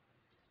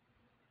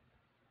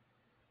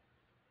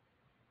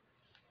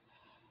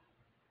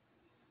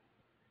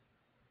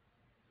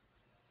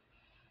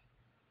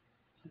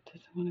 It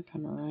doesn't want to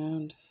come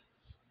around.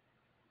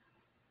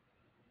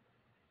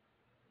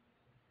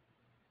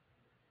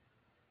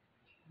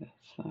 That's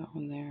that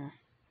one there.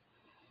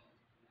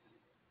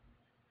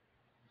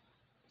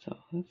 So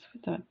let's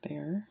put that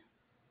there.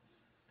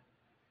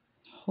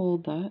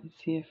 Hold that and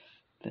see if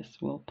this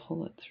will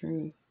pull it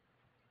through.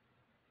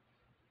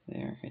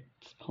 There,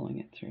 it's pulling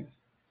it through.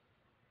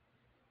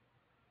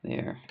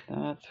 There,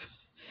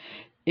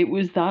 it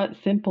was that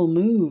simple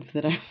move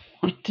that I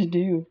wanted to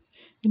do,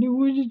 and it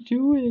wouldn't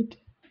do it.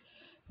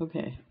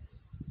 Okay.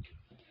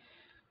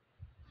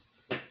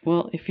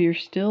 Well, if you're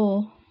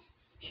still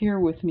here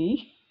with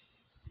me,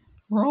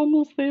 we're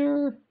almost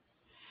there.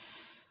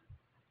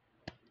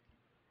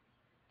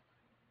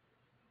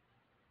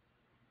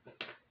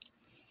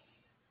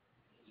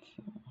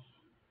 So,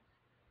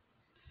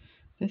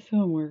 this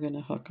one we're going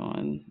to hook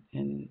on,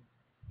 and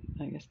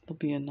I guess there'll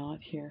be a knot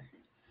here.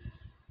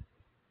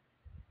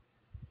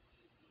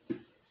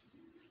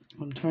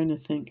 I'm trying to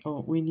think.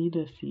 Oh, we need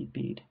a seed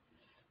bead,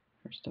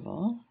 first of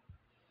all.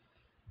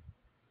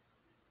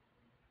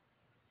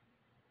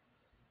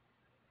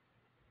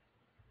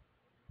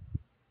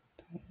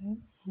 Put it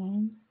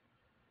on.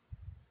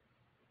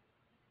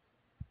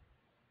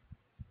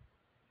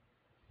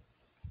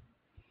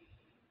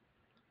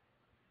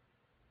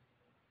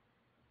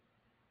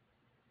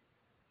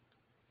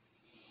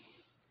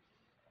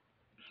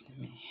 Let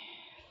me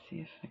see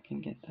if I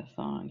can get this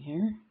on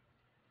here.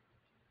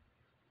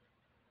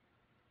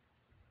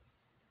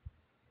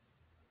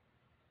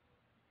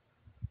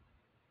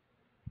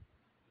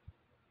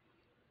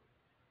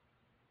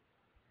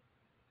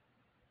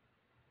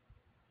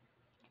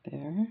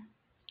 There.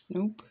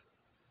 Nope.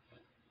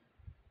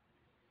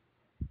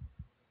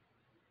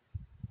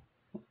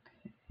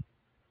 Okay.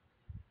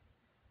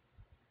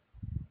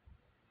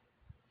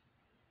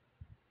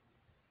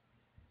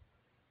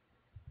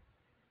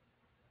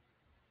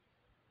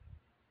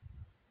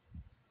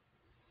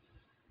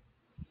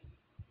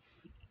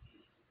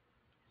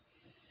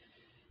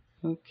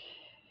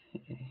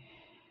 Okay.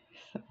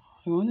 So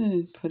I want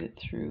to put it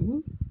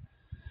through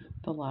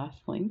the last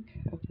link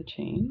of the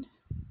chain.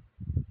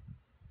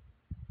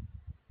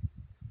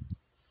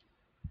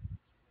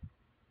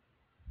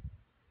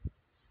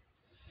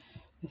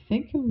 I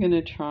think I'm going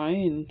to try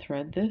and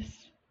thread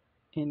this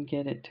and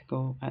get it to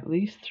go at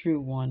least through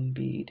one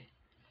bead.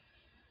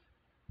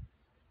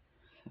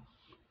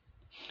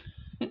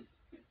 So.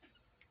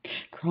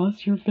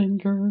 Cross your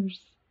fingers.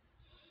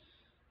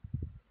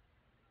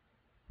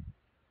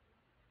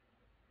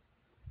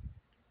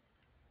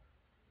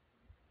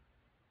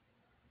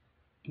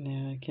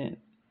 No, I can't.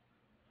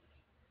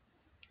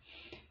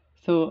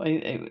 So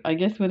I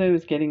guess what I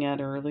was getting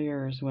at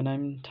earlier is when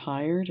I'm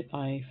tired,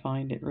 I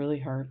find it really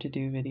hard to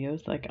do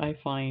videos. Like I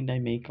find I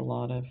make a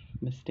lot of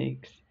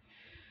mistakes.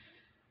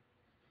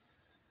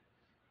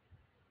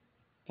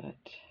 But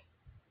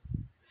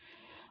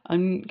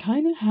I'm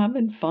kind of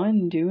having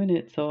fun doing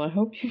it, so I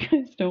hope you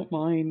guys don't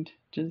mind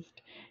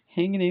just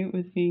hanging out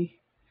with me.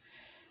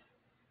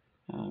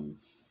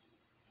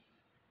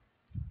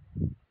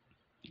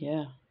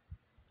 Yeah.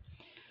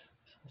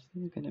 So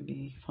this is going to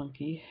be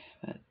funky,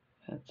 but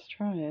let's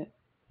try it.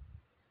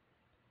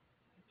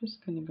 I'm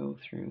just going to go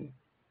through.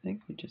 I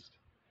think we just...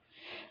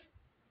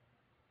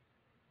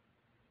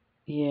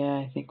 Yeah,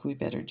 I think we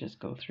better just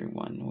go through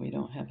one. We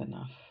don't have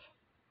enough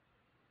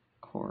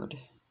cord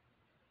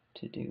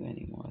to do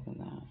any more than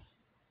that.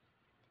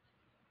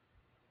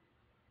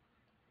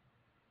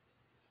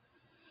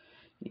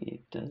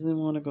 It doesn't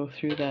want to go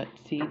through that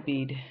seed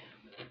bead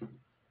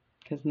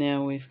because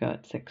now we've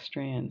got 6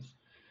 strands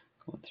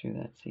going through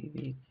that seed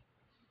bead,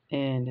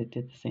 and it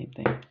did the same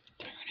thing.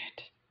 Darn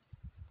it.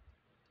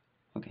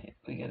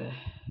 gotta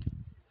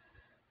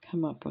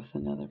come up with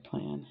another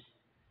plan.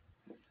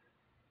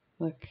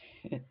 Look,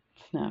 it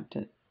snapped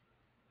it.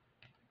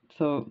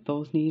 So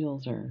those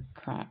needles are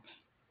crap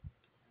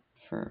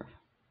for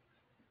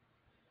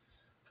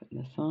putting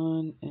this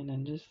on, and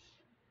then just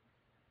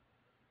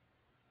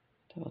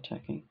double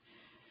checking.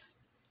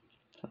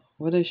 So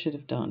what I should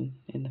have done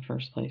in the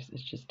first place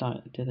is just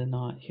did a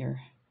knot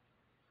here.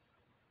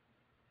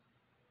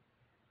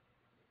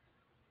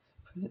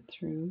 Put it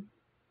through,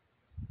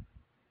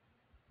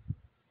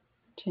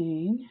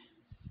 chain,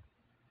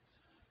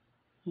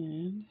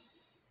 and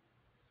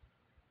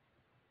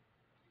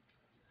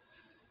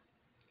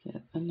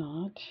get a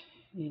knot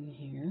in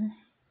here,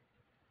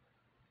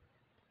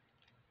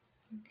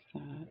 like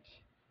that,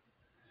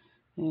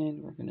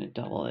 and we're going to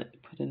double it,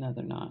 put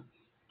another knot.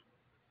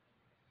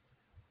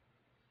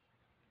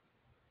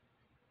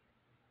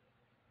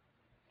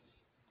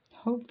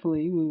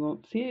 Hopefully we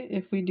won't see it.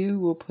 If we do,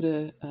 we'll put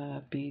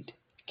a bead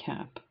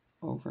cap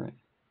over it.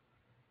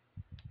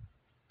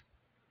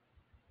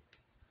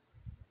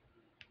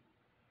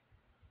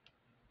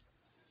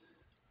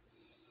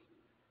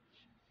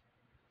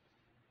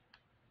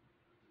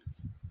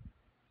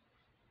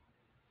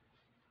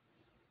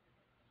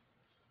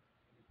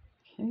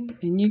 Okay,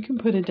 and you can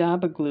put a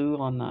dab of glue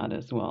on that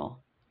as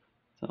well.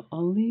 So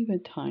I'll leave a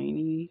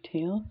tiny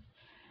tail.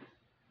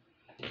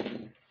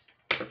 Okay,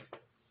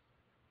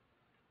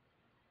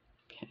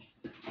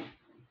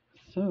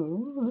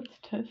 so let's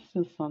test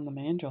this on the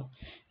mandrel.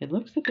 It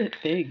looks a bit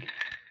big.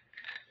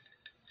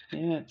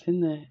 Yeah, it's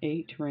in the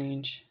 8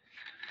 range.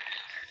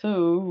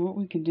 So what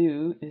we can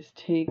do is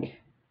take a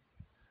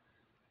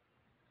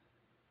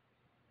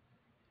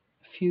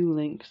few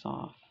links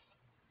off.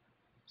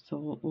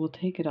 So we'll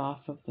take it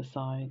off of the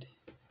side.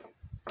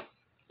 So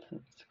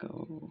let's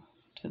go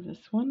to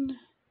this one.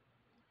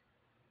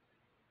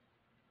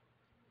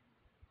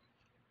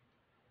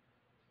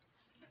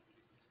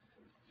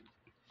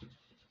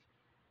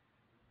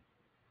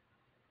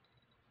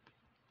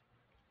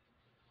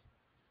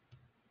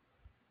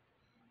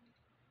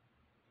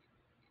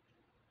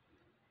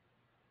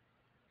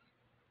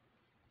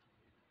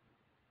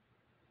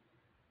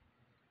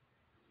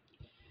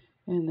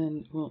 And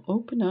then we'll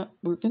open up.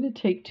 We're going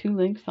to take 2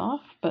 links off,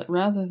 but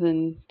rather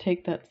than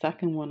take that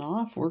second one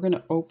off, we're going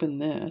to open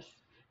this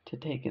to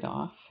take it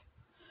off,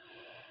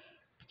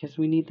 because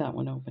we need that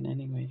one open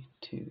anyway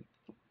to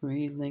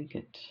relink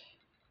it.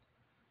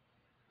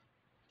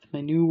 It's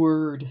my new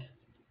word.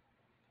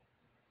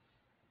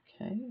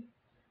 Okay,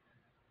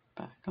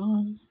 back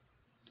on.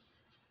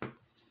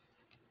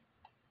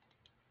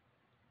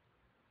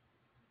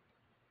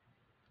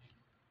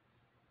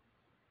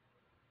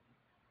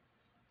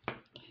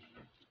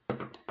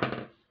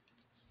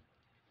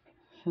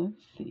 So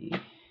let's see.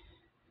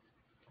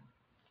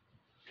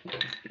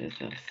 What is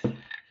this?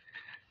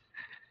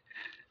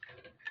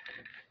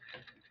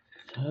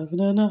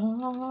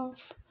 7.5.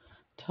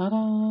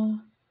 Ta-da!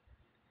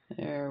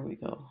 There we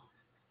go.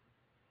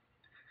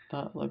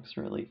 That looks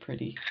really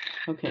pretty.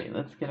 Okay,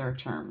 let's get our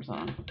charms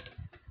on.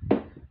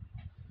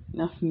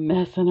 Enough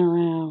messing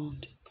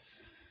around.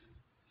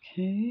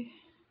 Okay.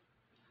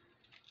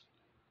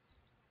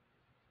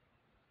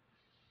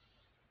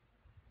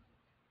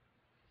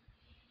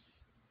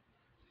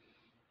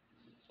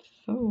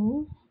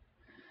 So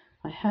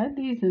I had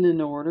these in an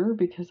order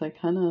because I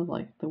kind of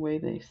like the way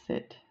they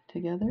sit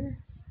together.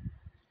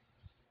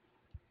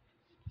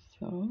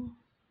 So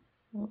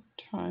I'll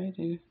try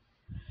to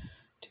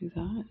do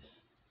that.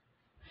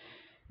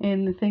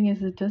 And the thing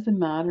is, it doesn't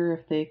matter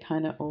if they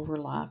kind of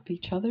overlap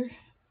each other.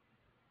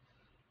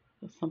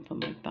 So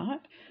something like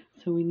that.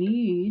 So we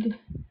need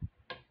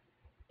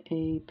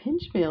a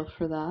pinch veil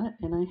for that,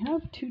 and I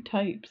have 2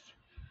 types.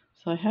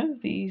 So I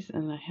have these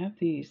and I have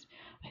these.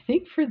 I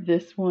think for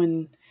this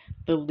one,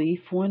 the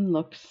leaf one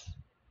looks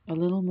a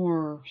little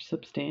more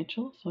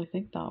substantial, so I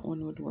think that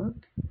one would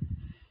work.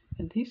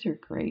 And these are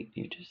great.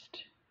 I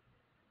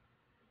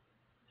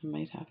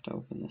might have to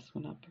open this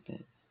one up a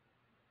bit,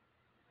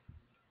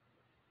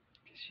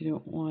 because you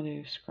don't want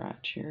to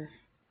scratch your.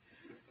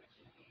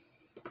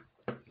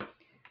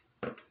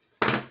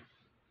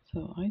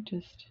 So I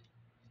just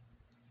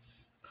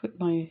put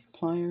my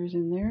pliers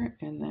in there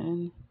and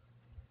then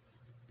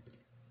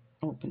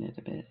open it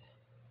a bit.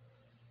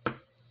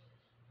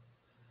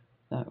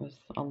 That was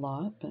a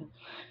lot, but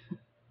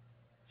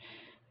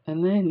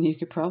and then you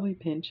could probably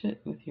pinch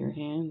it with your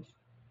hands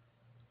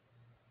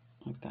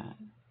like that.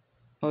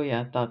 Oh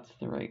yeah, that's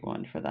the right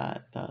one for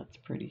that. That's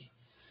pretty.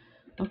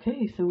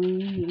 Okay, so we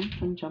need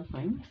some jump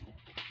rings,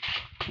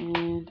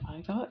 and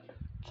I got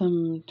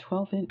some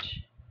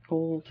 12-inch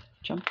gold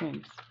jump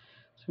rings.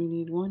 So we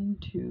need 1,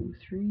 2,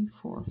 3,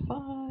 4,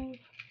 5.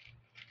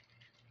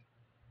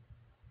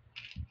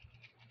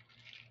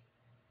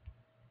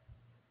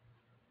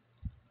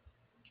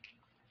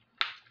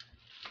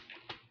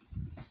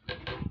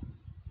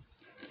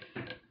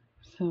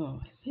 So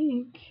I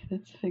think,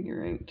 let's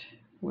figure out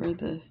where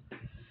the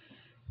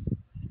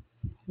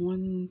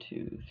 1,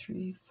 2,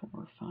 3,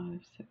 4, 5,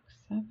 6,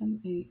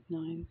 7, 8,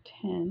 9,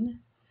 10.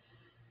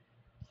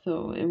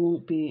 So it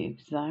won't be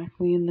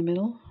exactly in the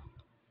middle,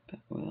 but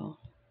we'll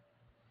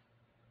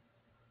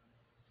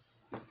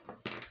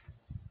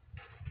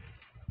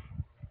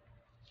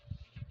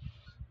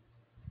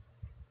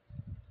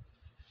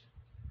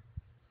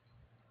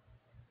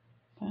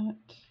that.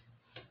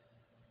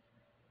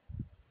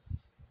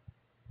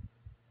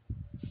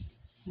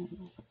 And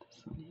we'll put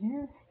this one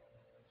here.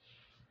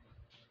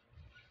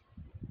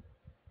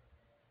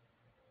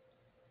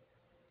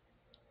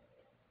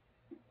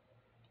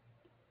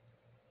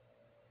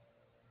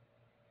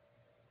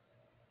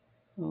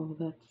 Oh,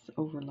 that's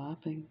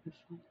overlapping this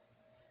one.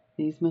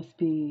 These must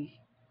be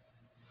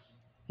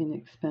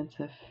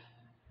inexpensive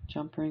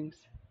jump rings,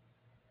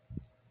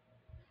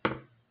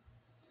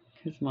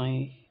 because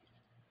my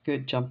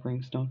good jump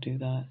rings don't do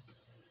that.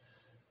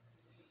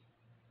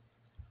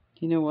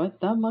 You know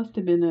what? That must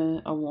have been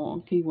a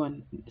wonky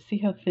one. See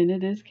how thin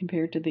it is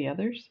compared to the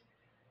others?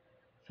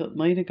 So it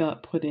might have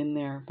got put in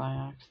there by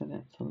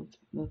accident. So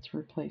let's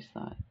replace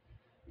that.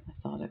 I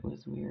thought it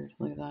was weird.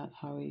 Look at that,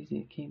 how easy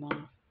it came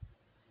off.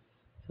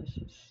 This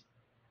is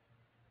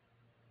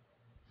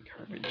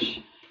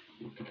garbage.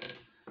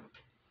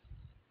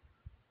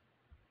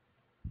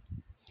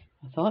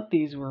 I thought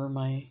these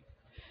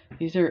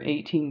are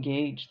 18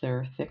 gauge.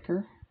 They're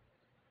thicker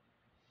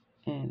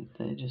and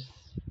they just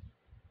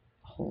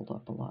hold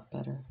up a lot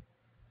better.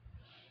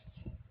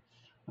 Okay,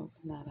 let's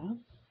open that up.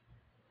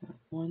 Got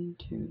 1,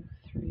 2,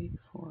 3,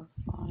 4,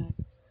 5.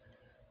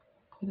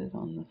 Put it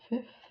on the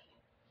 5th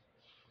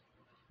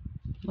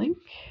link.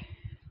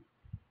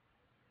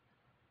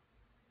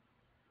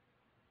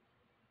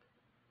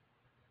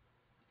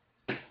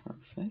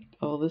 Perfect.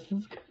 Oh, this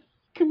is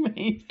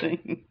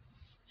amazing.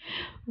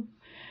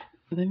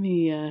 Let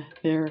me,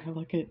 there,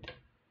 look at,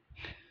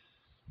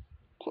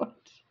 what?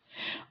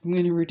 I'm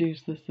going to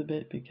reduce this a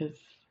bit because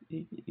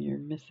you're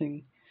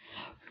missing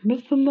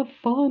the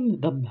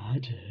fun, the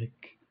magic.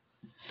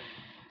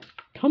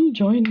 Come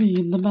join me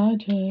in the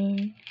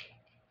magic.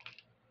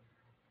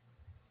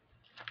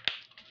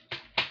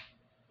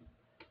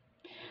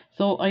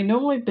 So I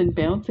know I've been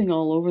bouncing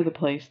all over the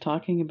place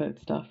talking about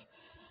stuff.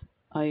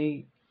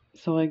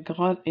 So I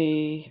got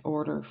a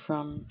order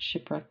from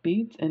Shipwreck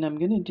Beads, and I'm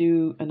going to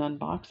do an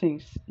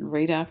unboxing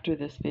right after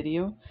this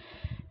video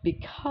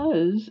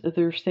because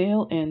their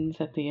sale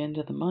ends at the end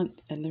of the month,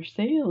 and their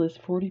sale is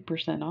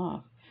 40%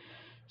 off.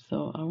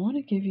 So I want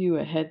to give you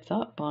a heads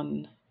up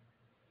on.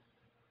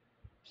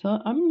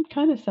 So I'm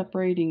kind of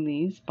separating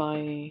these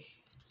by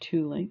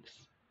 2 links.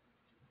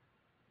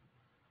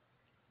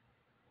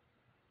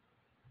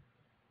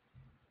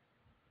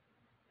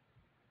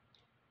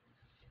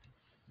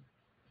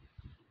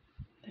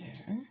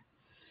 There.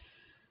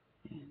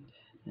 And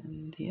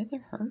then the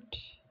other heart.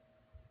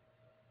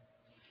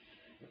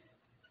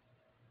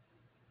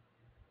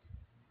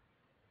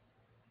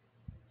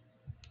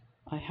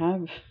 I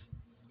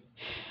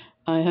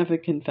have a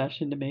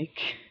confession to make.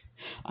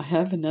 I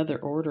have another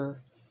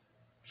order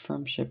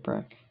from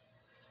Shipwreck.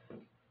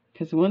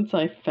 Because once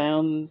I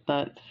found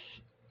that,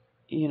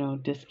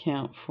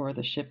 discount for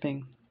the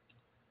shipping,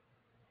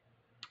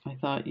 I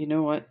thought, you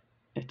know what,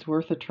 it's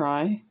worth a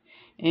try.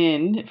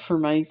 And for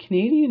my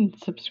Canadian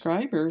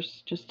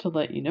subscribers, just to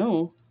let you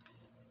know,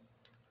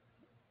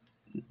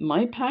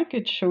 my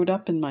package showed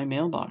up in my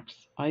mailbox.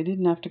 I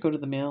didn't have to go to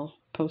the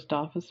post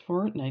office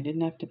for it, and I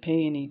didn't have to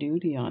pay any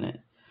duty on it.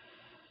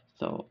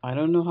 So I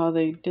don't know how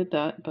they did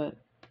that, but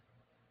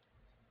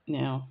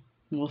now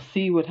we'll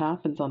see what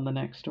happens on the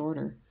next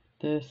order.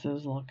 This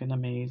is looking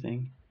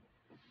amazing.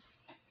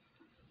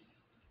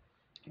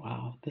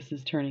 Wow, this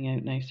is turning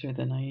out nicer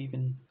than I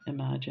even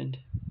imagined.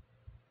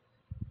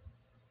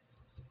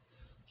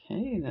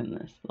 Okay, then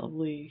this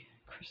lovely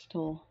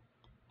crystal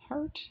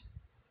heart.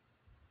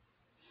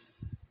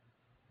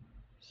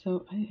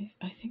 So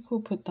I think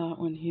we'll put that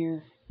one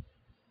here.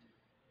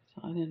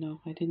 So I don't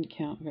know, I didn't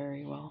count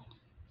very well.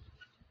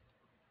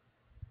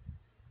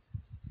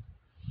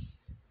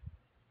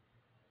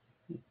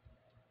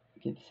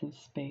 Give some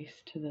space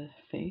to the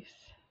face.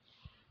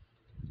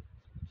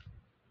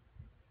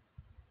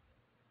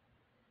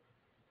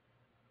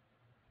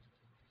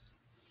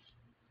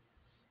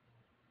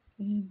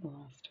 And the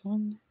last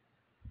one.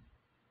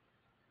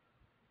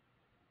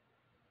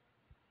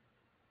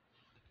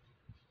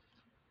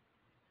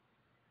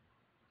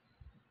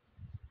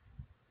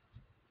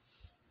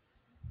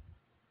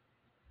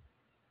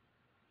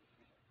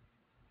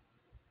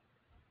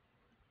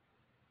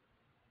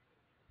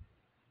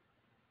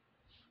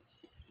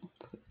 I'll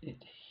put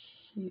it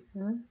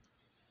here.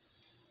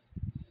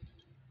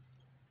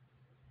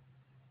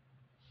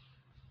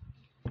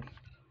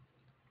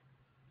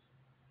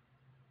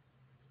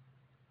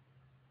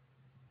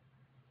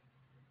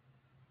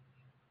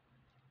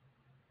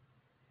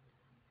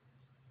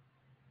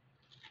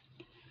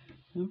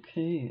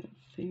 Okay,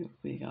 let's see what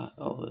we got.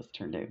 Oh, this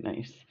turned out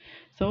nice.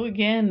 So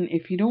again,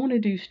 if you don't want to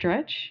do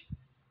stretch,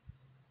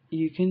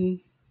 you can,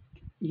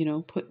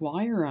 put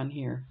wire on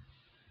here.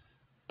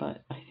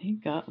 But I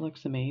think that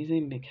looks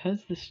amazing because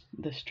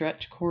the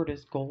stretch cord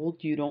is gold.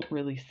 You don't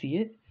really see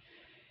it.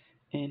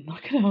 And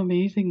look at how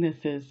amazing this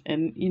is.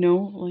 And you know,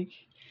 like,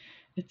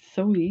 it's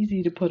so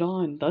easy to put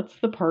on. That's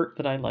the part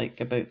that I like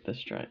about the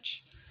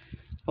stretch.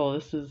 Oh,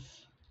 this is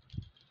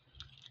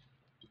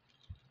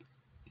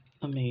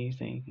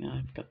amazing. Now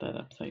I've got that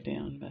upside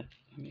down, but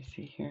let me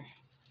see here.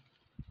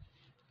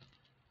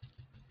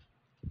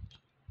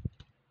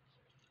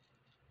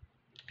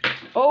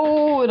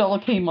 Oh, it all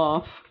came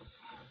off.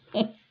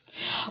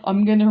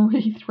 I'm gonna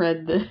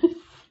rethread this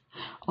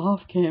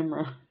off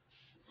camera.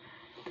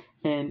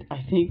 And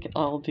I think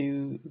I'll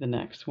do the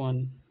next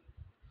one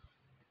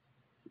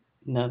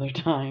another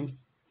time.